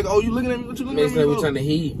basket. Tell nigga, oh you looking at me? What you looking Man, at it's me? like we for? trying to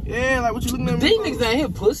heat. Yeah, like what you looking at me? These for? niggas down here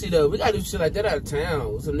pussy though. We gotta do shit like that out of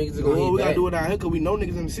town. Some niggas are gonna Well, heat we back. gotta do it out here because we know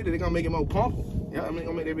niggas in the city. They gonna make it more pompous. Yeah, I mean,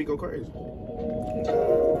 gonna make that beat go crazy.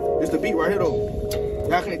 It's the beat right here though.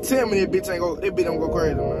 Y'all can't tell me that bitch ain't go. That bitch don't go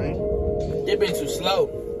crazy, man. That bitch too slow.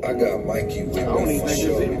 I got Mikey with I don't me even for think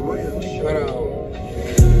sure. this is real. Hold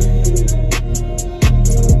on.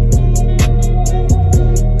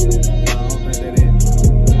 I don't think that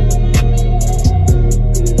is.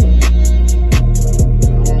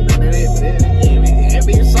 I don't think that is, but that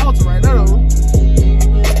bitch salty right now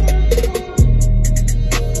though.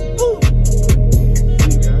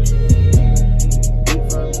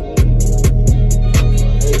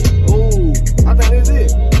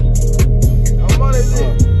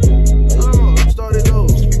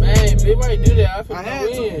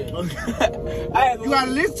 You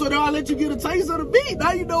gotta listen to it, I'll let you get a taste of the beat.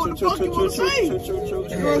 Now you know what the fuck you wanna say. You know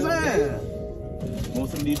what I'm saying? Want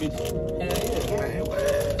some of these bitches? Man,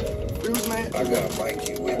 what? Bruce, man. I got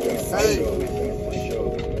Mikey with me for Hey. sure.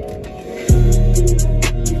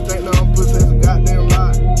 You think that I'm pussy, that's a goddamn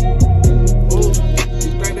lie. Ooh,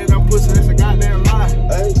 you think that I'm pussy, that's a goddamn lie.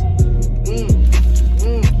 Hey.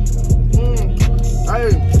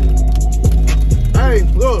 Hey,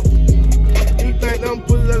 look. You think that I'm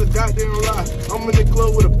pussy, that's a goddamn lie. I'm in the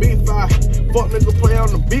club with a big five. Fuck nigga play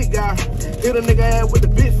on the big guy. Hit a nigga ass with the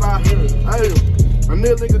big five. Hey, a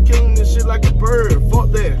nigga killing this shit like a bird.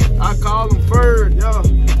 Fuck that. I call him Bird, y'all.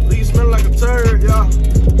 Leave smell like a turd, y'all.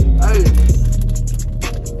 Hey,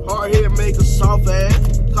 hard head make a soft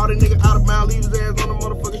ass. Call that nigga out of bounds, leave his ass on the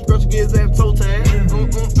motherfucking stretcher, get his ass toe tag.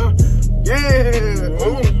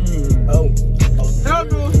 Yeah.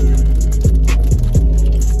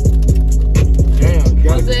 Damn.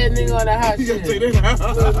 What's that nigga on the hot You shit? gotta take that out.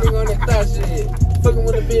 What's that nigga on that thought shit? Fucking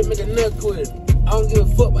with a bitch, make a nut quit. I don't give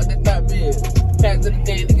a fuck about that thought bitch. Pass to the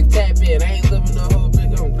damn nigga tap in. I ain't living no whole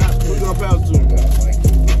bitch on top What you bitch. gonna pass to him?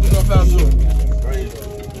 What you gonna pass to him?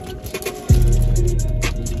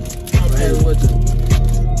 I'm passing with you.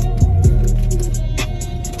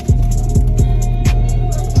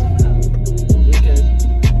 Okay.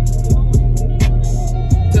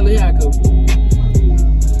 Tell her how I come.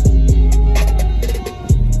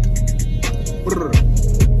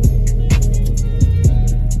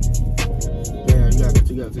 Damn, you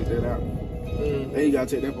gotta take that out. And you gotta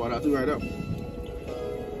part out too right there.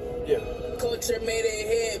 Yeah. Culture made it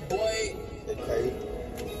hit, boy. Okay.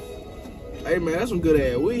 Hey man, that's some good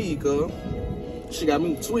ass weed, cuz. She got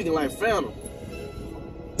me tweaking like Phantom.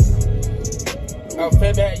 Oh,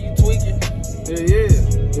 Fat Bat, you tweaking?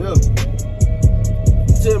 Yeah.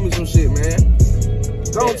 Tell me some shit, man.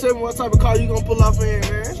 Don't tell me what type of car you gonna pull off in,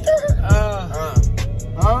 man.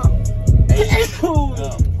 Huh?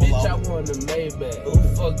 Bitch, I want a Maybach. Ooh,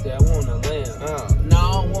 fuck that, I want a Lamb. No, I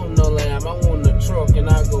don't want no Lamb. I want a truck and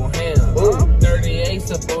I go ham.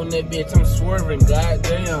 38 up on that bitch, I'm swerving,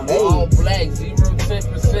 goddamn. All black,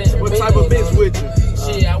 0-10%. What type of bitch with you?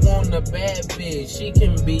 Shit, I want a bad bitch. She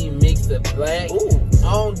can be mixed of black.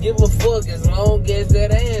 I don't give a fuck as long as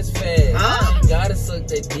that ass fat. Gotta suck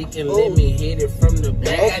that dick and let me hit it from the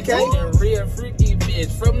back. I need a real freaky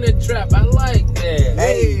bitch from the trap. I like that.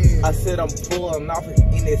 Hey, I said I'm pulling off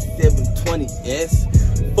in that 720S.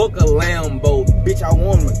 Fuck a Lambo, bitch. I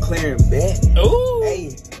want a McLaren bat. Ooh.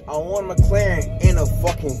 Hey, I want a McLaren in a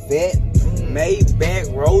fucking vet.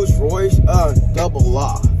 Maybach, Rolls Royce, double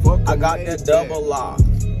law. I got the double law.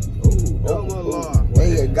 Double law.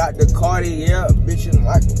 Hey, I got the Cartier, bitchin'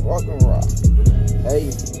 like a fucking rock.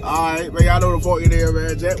 Hey. Alright, man, y'all know the fuck it is,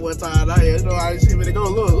 man. Jack, what time out here? You know how you see me to go.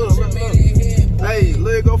 Look. Hey,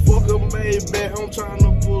 let go fuck a Maybach. I'm trying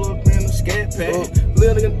to pull up in the scat pack.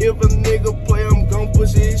 Little nigga, if a nigga play, I'm gon'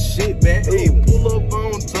 push his shit back. Hey, pull up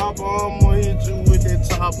on top, I'ma hit you with that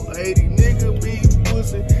top of 80. Nigga be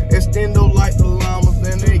pussy, extendo like the llamas.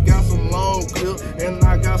 Then they got some long clip, and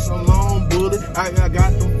I got some long bullet. I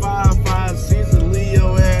got them 5.56 and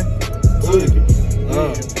Leo ass.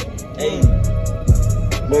 Hey.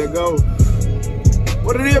 Let go.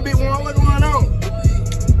 What it is, big one? What's going on?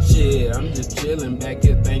 Shit, I'm just chilling back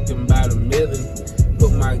here thinking about a million.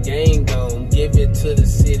 Put my gang on, give it to the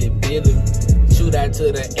city building. Shoot out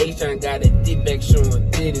to the H, I got a dick back showing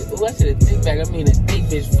titties. Oh, I said a dick back, I mean a dick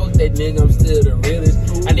bitch. Fuck that nigga, I'm still the realest.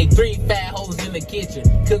 I need 3 fat hoes in the kitchen,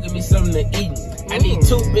 cooking me something to eat. I need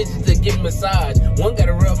 2 bitches to give a massage. One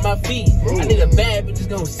gotta rub my feet. I need a bad bitch that's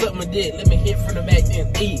gonna suck my dick. Let me hit from the back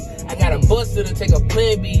and eat. I got a buster to take a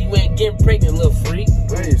plan B. You ain't getting pregnant, little freak.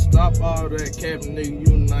 Hey, stop all that capping, nigga.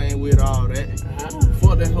 You ain't with all that.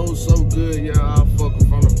 Fuck that hoe so good, yeah, I'll fuck her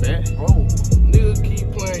from the back. Nigga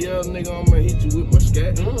keep playing, yeah, nigga, I'ma hit you with my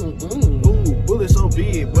scat. Ooh, bullet so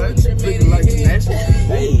big, but looking like snatching.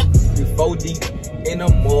 Hey, we 4 deep in a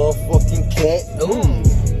motherfucking cat. Ooh.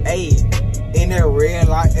 Hey, in that red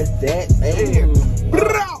light, it's that. Hey.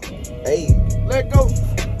 Hey. Let go.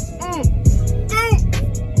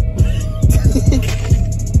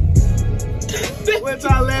 What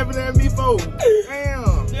y'all laughing at me for?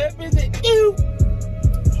 Damn. That bitch is ew.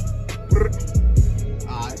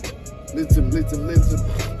 Alright. Listen.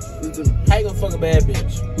 How you gonna fuck a bad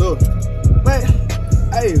bitch? Look, man.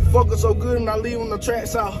 Hey, fuck her so good and I leave on the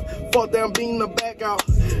tracks out. Fuck them beating the back out.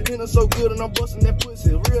 Hitting her so good and I'm busting that pussy.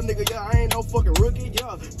 Real nigga, yeah, I ain't no fucking rookie,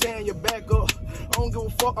 yeah. Tearing your back up. I don't give a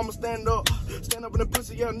fuck, I'ma stand up. Stand up in the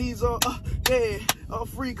pussy, yeah, knees up. Yeah,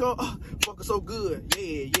 freak up. Fuck her so good,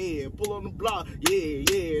 yeah. Pull on the block,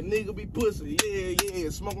 yeah. Nigga be pussy, yeah.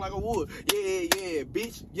 Smoke like a wood, yeah,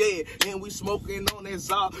 bitch, yeah. And we smoking on that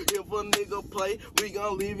zop. If a nigga play, we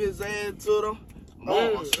gon' leave his ass to them.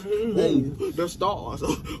 Ooh, the stars.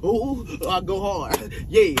 Ooh, I go hard.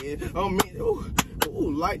 Yeah, I mean, ooh,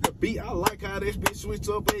 like the beat. I like how this bitch switch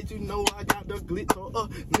up, bitch. You know I got the glitch.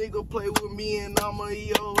 Nigga play with me and I'ma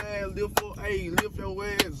eat your ass. Lift your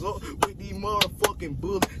ass up with these motherfucking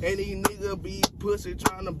bullets. And these nigga be pussy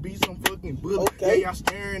trying to be some fucking bullet. Okay. Y'all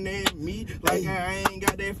staring at me like I ain't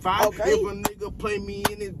got that fire. Okay. If a nigga play me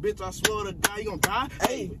in this bitch, I swear to God, you gon' die.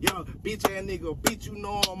 Hey, yo, bitch ass nigga, bitch, you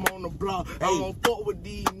know I'm on the block. I don't fuck with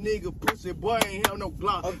these nigga pussy, boy, I ain't have no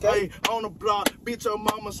block. Okay. Hey, on the block, bitch, your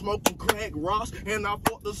mama smoking crack rocks, and I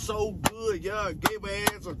fucked her so good, yeah, gave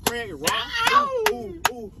her ass a crack rock. Ooh,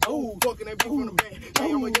 fucking that bitch from the back.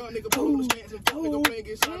 Hey, I'm a young nigga, put on the stance and fuck nigga, bang,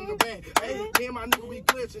 get shot in the back. Hey, then my nigga be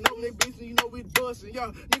clutching, open that bitch and you know we busting,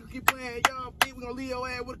 y'all. Nigga keep playing, y'all, bitch, we gon' leave your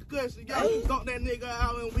ass with a concussion, y'all. Thought that nigga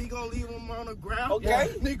out and we gon' leave him on the ground. Okay.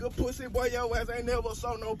 Nigga pussy, boy, your ass ain't never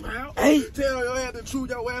saw no pound. Hey. Tell your ass the truth,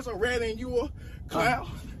 your ass a rat and you a clown.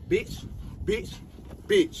 Bitch.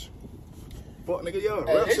 Fuck nigga, yo.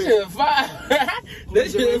 Hey, this shit fire.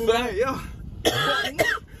 This shit fire. Yo.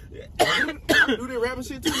 Do that rapping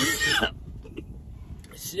shit too?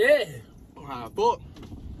 Shit. Ah, fuck.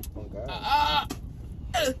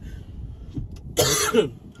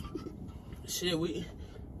 Shit, we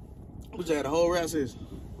just had a whole rap session.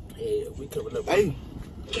 Yeah, we coming up. Hey.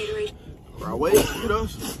 Right away, you know.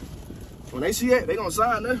 When they see that, they gonna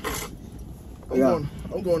sign that.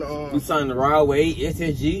 I'm going to We signed the Raw Way,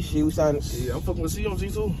 SSG. She was signing. yeah, I'm fucking with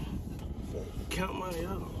CMG too. Count money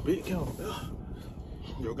up, big count. Yeah.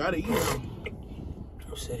 Yo, gotta eat.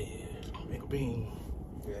 I'm sitting here. Make a bean.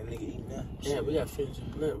 Yeah, nigga eating now. Yeah, we got friends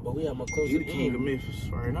with Blunt, but we got more close You to the king of him. Memphis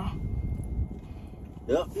right now.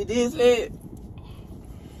 Yep, it is it.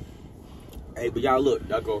 Hey, but y'all look,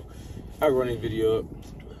 y'all go. I run this video up.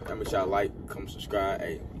 How much y'all like? Come subscribe.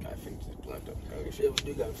 Hey, gotta finish this blunt up. Yeah, we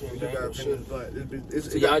do got friends. You gotta finish the blunt.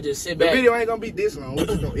 So y'all just sit The back. video ain't gonna be this long. We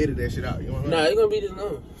just gonna edit that shit out. You know what I'm Nah, saying? it's gonna be this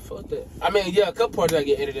long. Fuck that. I mean, yeah, a couple parts I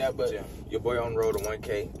get edited out, but Yeah, your boy on the road to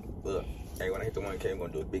 1K. Look, hey, when I hit the 1K, I'm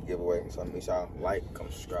gonna do a big giveaway. So make sure y'all like,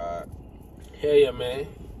 come subscribe. hell yeah, man.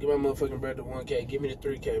 Give my motherfucking brother 1K. Give me the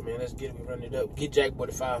 3K, man. Let's get it. We run it up. Get Jack Boy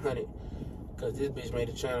to 500. Cause this bitch made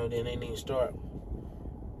a channel, then they didn't start.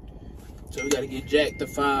 So we gotta get Jack to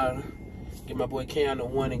 5. Get my boy Cam to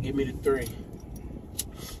 1 and give me the 3.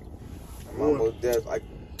 I'm almost there, like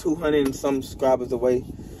 200 and some subscribers away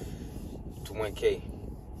to 1K.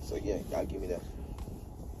 So yeah, y'all give me that.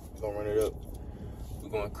 We're gonna run it up. We're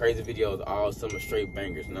going crazy videos, all summer straight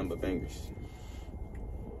bangers, number bangers.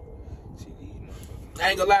 See these motherfuckers. I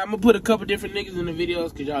ain't gonna lie, I'm gonna put a couple different niggas in the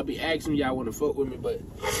videos cause y'all be asking y'all wanna fuck with me, but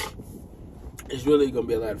it's really gonna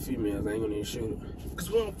be a lot of females. I ain't gonna even shoot it. Cause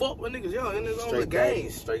we don't fuck with niggas, yo, and it's on the Straight game.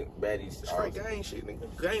 baddies, straight baddies. Straight gang shit,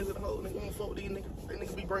 nigga. Gangs of the whole nigga don't fuck with these niggas. They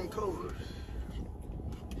niggas be bringing COVID.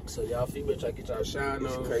 So y'all female try to get y'all shine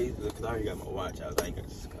It's on. crazy because I already got my watch out. I ain't got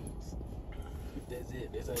this. That's it.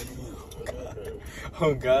 That's how you do.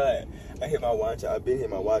 Oh God, I hit my watch out. I've been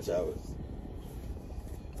hitting my watch hours.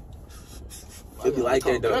 It be like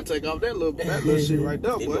that though. I take off that little shit right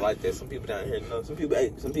there, It be boy. like that. Some people down here know. Some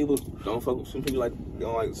people don't fuck with. Some people they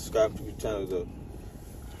don't like subscribe to your channels though.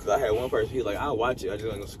 Cause I had one person, he was like, I'll watch it. I just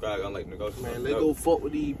ain't gonna subscribe. I'm like, negotiate. Man, they go fuck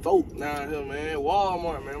with these folk down here, man.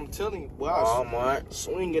 Walmart, man. I'm telling you, boy. Walmart.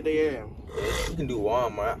 Swing at their ass. You can do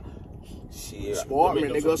Walmart. Shit. Sparkman,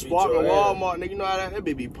 Them nigga. niggas Sparkman, beat your ass. Walmart, nigga. You know how that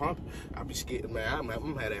be pumping. I be scared, man. I'm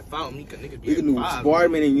gonna have that foul me, cause nigga be We can do at 5,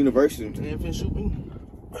 Sparkman and University. man. Finna shoot me.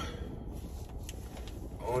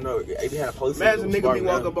 I don't know. They had a police. Imagine nigga be Sparkman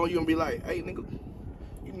walk now. up on you and be like, hey, nigga,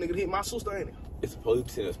 you nigga hit my sister, ain't it? It's a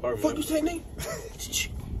police in a Sparkman. Fuck you say, nigga?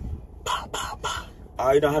 Pow, pow, pow.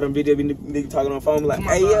 Oh, you know how them video be nigga talking on the phone like, Come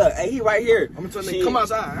hey, outside. yeah, hey, he right here. I'm gonna tell Shit. nigga, come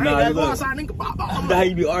outside. I Nah, ain't gotta you go look. outside, nigga. Bop, bop. You know how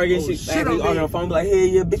you be arguing Oh, shit, shit, man, I'm nigga on big. the phone, be like, hey,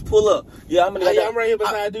 yeah, bitch, pull up. Yeah, I'm gonna Yeah, I'm right here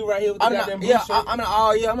beside dude right here with the I'm goddamn not, blue yeah, shirt.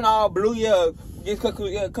 I'm in all blue, yeah. Just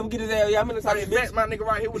come get his ass, yeah, I'm in the side of the That's bitch. my nigga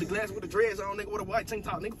right here with the glass, with the dreads on, nigga, with a white tank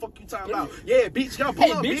top. Nigga, fuck you talking about? Yeah, bitch, y'all pull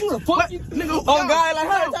Hey, up, bitch, who the fuck What? you- Nigga, Oh, y'all- God, like,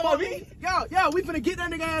 how y'all you talking about fuck me? Yo, we finna get that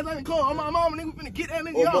nigga ass on the car. On my mama, nigga, we finna get that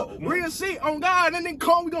nigga, Oh, yo. but- Real shit, on God, that nigga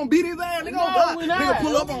car, we gonna beat his ass, nigga, No, on God. we not. Nigga,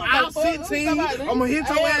 pull up on What aisle the fuck? What you 15. talking about, nigga? I'ma hit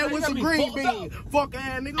your Hey, ass nigga, with some be green fucked beans. Fuck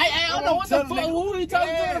ass, nigga. Hey, I don't know what the I'm fuck. telling Who he talking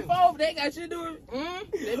to Yeah. on the phone? They ain't got shit to do with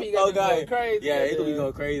it. They be Oh, going God. crazy. Yeah, they gonna be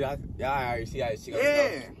going crazy. Y'all already see how she gonna Yeah.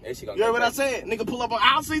 go. That shit gonna You heard go what I crazy. said? Nigga, pull up on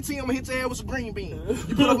aisle 16, I'ma hit your ass with some green beans.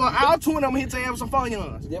 You pull up on aisle 20, I'ma hit your ass with some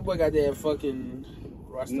funyuns. That boy got that fucking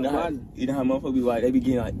You know how motherfuckers be like, they be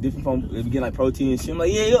getting like different form, they be getting like protein and shit. I'm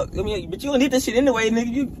like, yeah, look, I mean, but you don't need that shit anyway,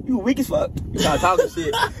 nigga. You weak as fuck. You start talking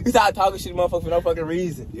shit. You start talking shit, motherfucker, for no fucking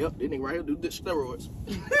reason. Yep, this nigga right here do the steroids.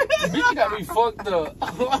 Bitch, you got me fucked up.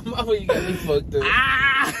 Mama, you got me fucked up.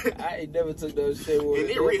 Ah! I ain't never took those shit. And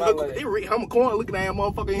they Rick Hummer corn looking at that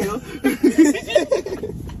motherfucker in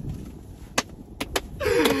here.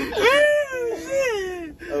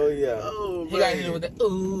 Oh, yeah. Oh, He got hit with the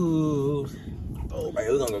ooh. Oh, man,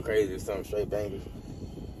 we're gonna go crazy with some straight bangers.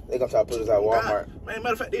 They gonna try to put us at Walmart. Man,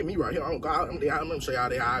 matter of fact, they me right here. I'm gonna show y'all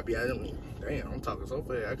that I be at them. Damn, I'm talking so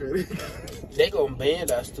fast. I couldn't. They gonna ban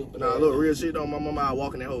that stupid. Nah, ass. look, real shit though. My mama out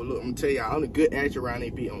walking that hole. Look, I'm gonna tell y'all, I'm a good actor around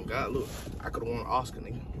that beat on God. Look, I could've won an Oscar,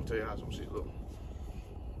 nigga. I'm gonna tell y'all some shit. Look.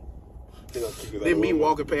 They gonna kick us out Then of me Walmart.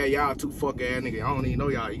 walking past y'all two fuck ass nigga. I don't even know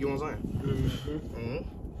y'all. You know what I'm saying?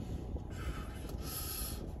 Mm-hmm.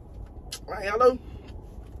 Man, y'all know?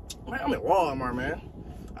 Man, I'm at Walmart, man.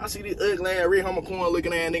 I see this ugly ass red hummer corn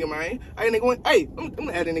looking ass nigga, man. Hey, nigga, hey, I'm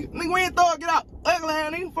gonna add that nigga. Nigga, we ain't throw it, get out. Ugly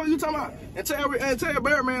ass nigga, fuck you talking about? And tell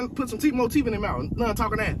Barry, man, put some more teeth in his mouth. None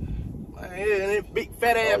talking that. Man, yeah, and that big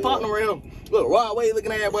fat ass partner right here. Look, Rod Wade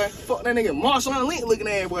looking ass boy. Fuck that nigga. Marshall Link looking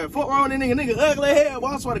ass boy. Fuck wrong with that nigga. Nigga ugly ass boy.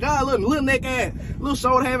 I swear to God, little neck ass. Little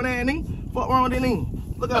shoulder having ass nigga. Fuck wrong with that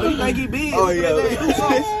nigga. Look at him. You think he big? Oh, Look at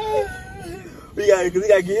that yeah. We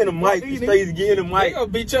gotta get in the mic. It's crazy, get in the They mic. gonna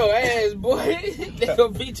beat your ass, boy. They gonna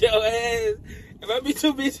beat your ass. If I be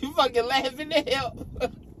too busy fucking laughing to help,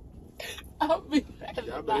 I'll be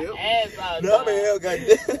laughing my ass out. No, man, hell,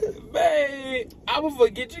 goddamn. Man, I'ma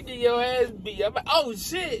forget you get your ass beat. I'm like, oh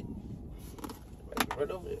shit. Right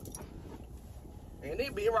over here. And they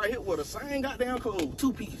be right here with the same goddamn clothes,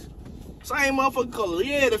 2-piece. Same motherfucking color.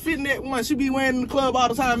 Yeah, the fitting that one she be wearing in the club all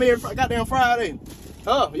the time every goddamn Friday.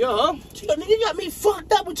 Huh? Yeah, huh? Yo, nigga, you got me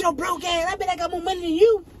fucked up with your broke ass. I bet I got more money than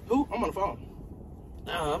you. Who? I'm on the phone.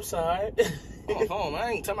 Oh, I'm sorry. I'm on the phone, man.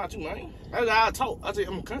 I ain't talking about you, man. That's how I talk. I tell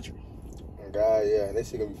you, I'm a country. Oh, God, yeah. That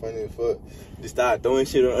shit gonna be funny as fuck. Just start throwing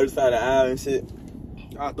shit on the other side of the aisle and shit.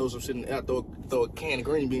 I'll throw some shit in there. I'll throw a can of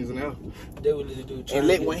green beans in there. They would literally do. And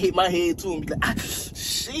let one hit my head, too, and be like,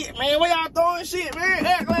 shit, man. Where y'all throwing shit, man?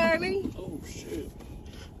 Act like nigga. Oh, shit.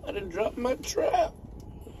 I done dropped my trap.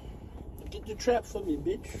 Get the trap for me,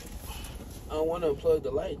 bitch. I don't want to unplug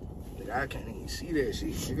the light. Nigga, I can't even see that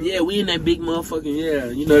shit, nigga. Yeah, we in that big motherfucking, yeah.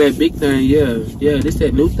 You know that big thing, yeah. Yeah, this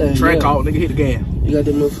that new thing. Track out, nigga, hit the gas. You got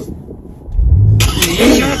that motherfucker.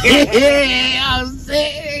 Yeah, I'm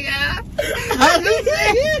sick, nigga.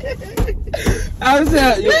 I'm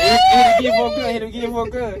sick. Hit him again, hit him again for a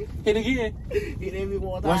gun. Hit again. Hit every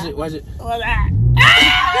one time. Watch it, watch it.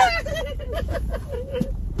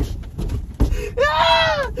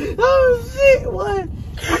 Oh shit, what?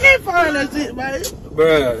 I can't find that shit, man.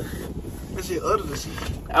 Bruh. That shit under the seat.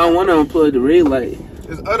 I don't want to unplug the red light.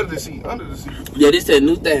 It's under the seat, under the seat. Yeah, this that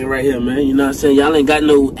new thing right here, man. You know what I'm saying? Y'all ain't got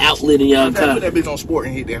no outlet in y'all car. Put that bitch on sport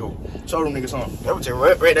and hit that hoe. Show them niggas something. That was just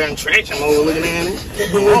right there in traction mode looking at it.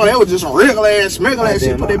 Oh, that was just some regular ass, smeckle ass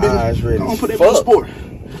shit. Put that bitch in. Put that bitch in sport.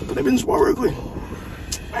 Put that bitch in sport real quick.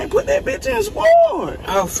 Man, put that bitch in sport.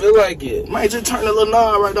 I don't feel like it. Man, just turn the little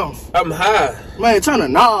knob right there. I'm high. Man, turn the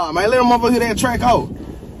knob, man. Let them motherfucker hit that track out.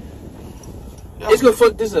 It's gonna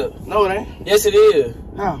fuck this up. No, it ain't. Yes, it is.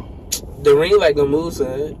 How? The ring light gonna move,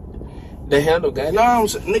 son. The handle got it. No,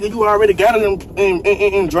 nigga, you already got it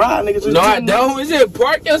in dry, nigga. No, I don't. It's in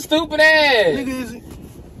park, your stupid ass. Nigga, is it?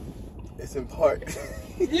 It's in park.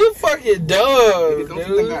 You fucking dumb, Nigga, don't you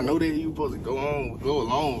think dude. I know that you supposed to go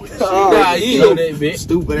along with this shit? Nah, you know that, bitch.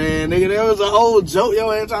 Stupid ass nigga. That was a whole joke. Yo,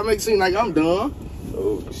 ass trying to make it seem like I'm dumb.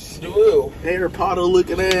 Oh, shit. You will. Harry Potter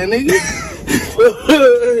looking ass nigga.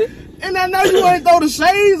 And I know you ain't throw the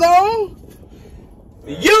shades on.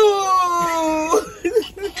 You!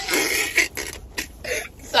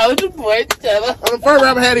 Soldier boy, tell her. I'm the first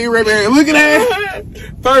rapper had to eat rap here. Look at that.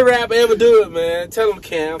 First rapper ever do it, man. Tell him,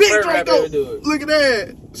 Cam. Big First rapper Draco. ever do it. Look at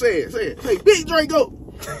that. Say it. Say, Big Draco.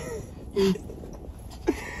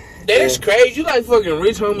 That is crazy. You like fucking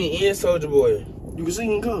Rich Homie and Soldier Boy. You can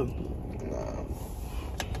sing and come.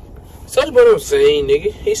 Soldier Boy don't sing,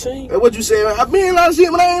 nigga. He sing. That's what you said. I've been in a lot of shit,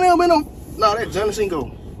 but I ain't never been on. Nah, that Johnny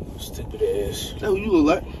Cinco. Stupid ass. That's who you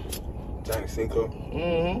look like. Johnny Cinco.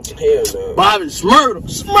 Mm-hmm. Hell no. Bobby Smurder.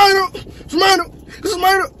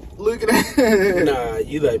 Look at that. Nah,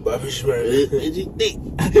 you like Bobby Schmurder. Is she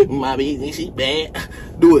thick? Mommy, is she bad?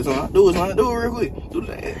 Do it, son. Do it real quick. Do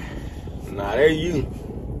that. Nah, there you.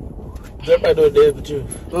 Everybody know that but you.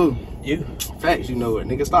 Who? You. Facts, you know it.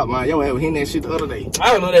 Nigga, stop lying. Yo, I was hitting that shit the other day.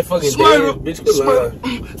 I don't know that fucking Smurder. damn bitch. Good lie.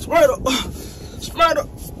 Smurder.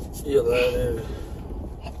 You lying.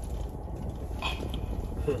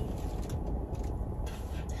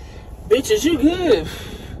 Bitches, you good.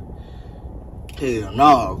 Hell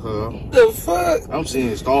no, cuz. The fuck? I'm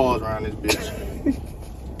seeing stars around this bitch.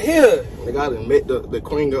 Yeah. Nigga, I done met the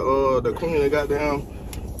queen of goddamn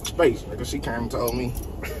space. Nigga, she came and told me.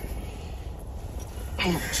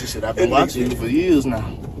 She said, I've been watching you for years now.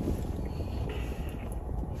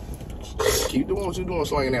 Keep doing what you doing,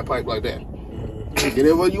 slinging that pipe like that. Get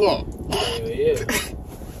it what you want. Hell yeah.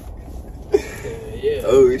 Hell yeah.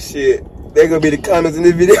 Oh, shit. They're gonna be the comments in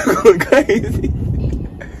this video going crazy.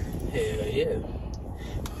 Hell yeah.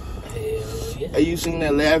 Hell yeah. Hey, you seen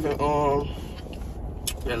that laughing?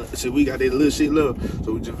 See, we got that little shit love,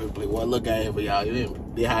 so we just finna play one look at it for y'all. You hear me?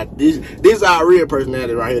 This is our real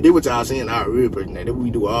personality right here. This what y'all seeing, our real personality. We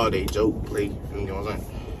do all day joke, play, you know what I'm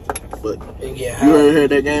saying? But Yeah, you ever heard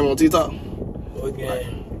that game on TikTok? what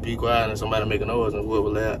game? Be quiet and somebody make a noise and whoever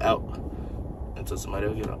laugh out until somebody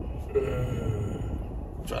else get up.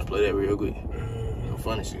 Try to play that real quick. Some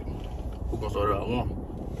funny shit. Who gonna start it out one?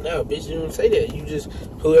 No, bitch, you don't say that. You just,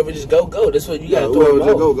 whoever just go. That's what you gotta throw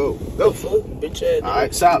whoever them just off. go. Fuck, bitch ass. All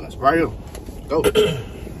right, silence, right here. Go.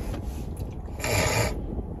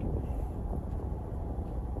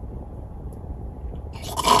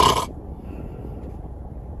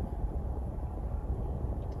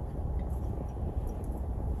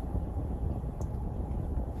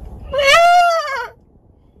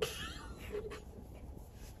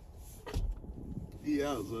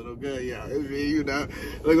 Yeah, little girl, yeah. It's me, you now.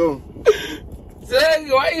 Look on. Dang,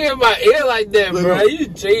 why you in my ear like that, Look bro? up. You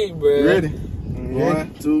cheat, bro. Ready?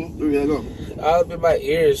 1, 2, 3, let's go. All up in my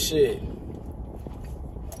ear and shit.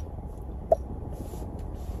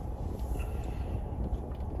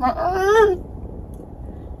 You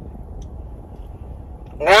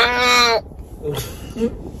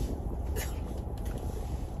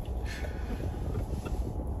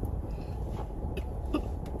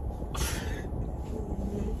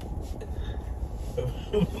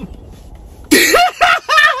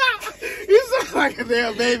sound like a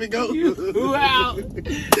damn baby goat. Wow.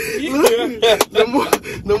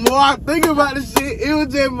 The more I think about this shit, it was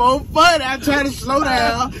just more fun. I tried to slow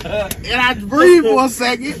down and I breathed for a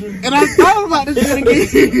second and I thought about this shit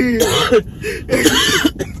again.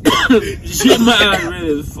 Shit, my eyes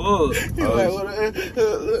ready as fuck.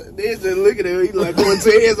 They just look at him. He's like, going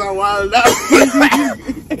 10 years on wild out.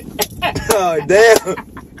 Oh, damn.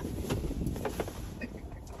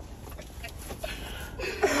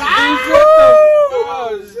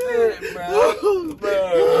 Oh shit, bro.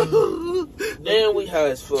 Damn, we high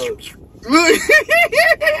as fuck.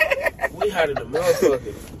 We high to the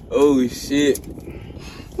motherfucker. Oh, shit.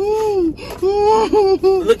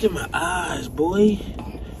 Look at my eyes, boy.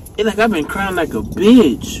 It's like I've been crying like a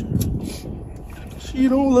bitch. She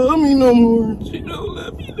don't love me no more. She don't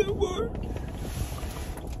love me no more.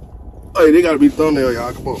 Hey, they gotta be thumbnail,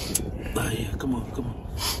 y'all. Come on. Oh yeah, come on, come on.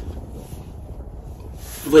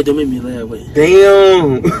 Wait, don't make me laugh. Wait.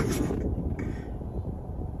 Damn.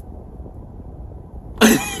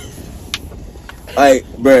 Like,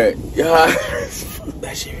 bruh, y'all.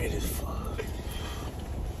 That shit ready as fuck.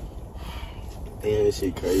 Damn, this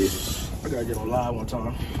shit crazy. I gotta get on live one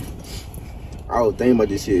time. I was thinking about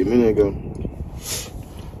this shit a minute ago.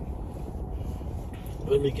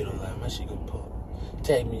 Let me get on live. My shit gonna pop.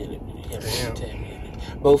 Tag me in it. Yeah, Damn. tag me in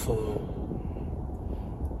it. Both of them.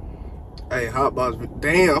 Hey, Hotboxing.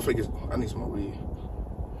 Damn, I need some more weed.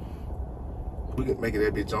 We can make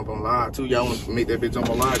that bitch jump on live too. Y'all want to make that bitch jump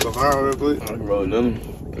on live? Go viral real quick. I can roll another.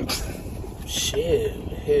 Shit,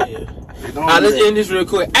 hell yeah. They don't Alright, do let's that. end this real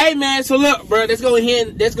quick. Hey man, so look, bro, let's go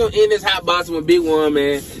end this Hotboxing with Big One,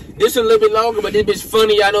 man. This a little bit longer, but this bitch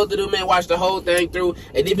funny. Y'all know what to do, man. Watch the whole thing through.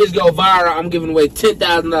 And this bitch go viral. I'm giving away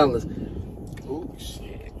 $10,000. Oh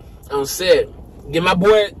shit. On set. Get my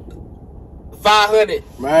boy 500.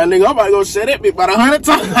 Man, nigga, I'm about to go set that bitch about 100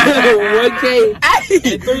 times. 1K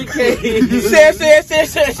and 3K.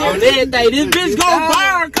 Shit. On everything. This bitch go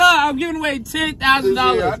viral, cuz. I'm giving away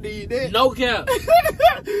 $10,000. I need that. No cap.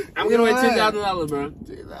 I'm giving away $10,000, bro.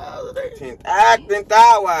 10,000. 10,000.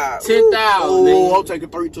 Oh, I'm taking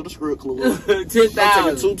 3 to the strip club. 10,000. I'm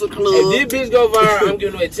taking 2 to the club. If this bitch go viral, I'm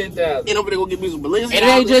giving away 10,000. And over there, go get me some balloons. It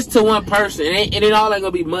ain't just to one person. It ain't all ain't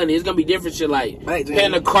gonna be money. It's gonna be different shit like Right,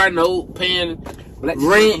 paying a car note, paying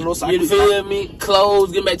rent, you feel me?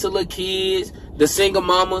 Clothes, getting back to little kids, the single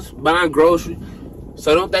mamas, buying groceries.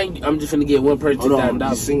 So don't think I'm just finna get one person Hold on, $10,000.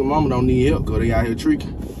 these single mama don't need help because they out here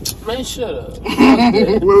tricking. Man, shut up.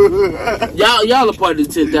 Y'all a part of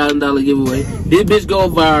the $10,000 giveaway. This bitch go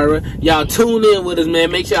viral. Y'all tune in with us,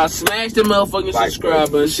 man. Make sure y'all smash the motherfucking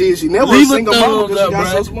subscribe button. She never Leave a a single mama thumbs up, because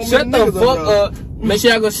she got bro. so Shut many the niggas fuck there. up. Make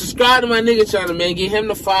sure y'all go subscribe to my nigga channel, man. Get him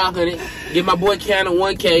the 500. Get my boy Cannon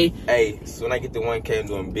 1K. Hey, so when I get the 1K, I'm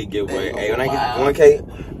doing a big giveaway. Hey, when I get the 1K,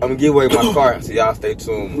 I'm gonna give away my car. So y'all stay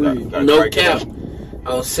tuned. Gotta No break it cap. up.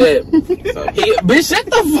 On set. Bitch, shut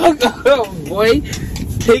the fuck up, boy.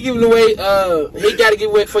 He giving away, he gotta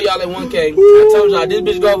give away for y'all at 1K. I told y'all, this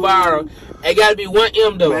bitch go viral. It gotta be 1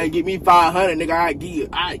 M though. Man, get me 500, nigga. I give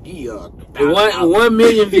you 1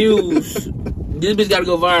 million views. This bitch gotta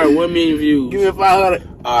go viral. 1 million views. Give me 500.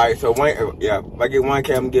 Alright, so if I get 1K, I'm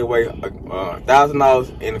gonna give away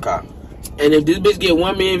 $1,000 in the car. And if this bitch get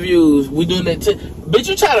 1 million views, we doing that. Bitch,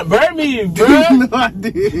 you trying to burn me, bro? No, I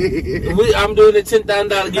did. I'm doing the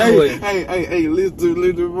 $10,000 giveaway. Hey, listen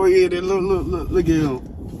to boy here. Look at him.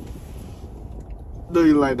 Do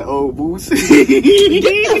you like the old boots? Get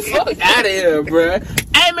the fuck out of here, bro.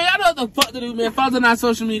 Hey, man, y'all know what the fuck to do, man. Follow us on our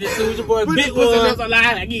social media, too. It's your boy, Big One.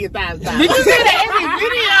 I give you $1,000. Bitch, you say that every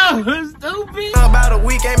video. Stupid. About a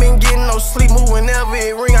week, ain't been getting no sleep, moving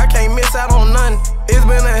every ring. I can't miss out on nothing. It's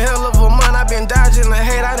been a hell of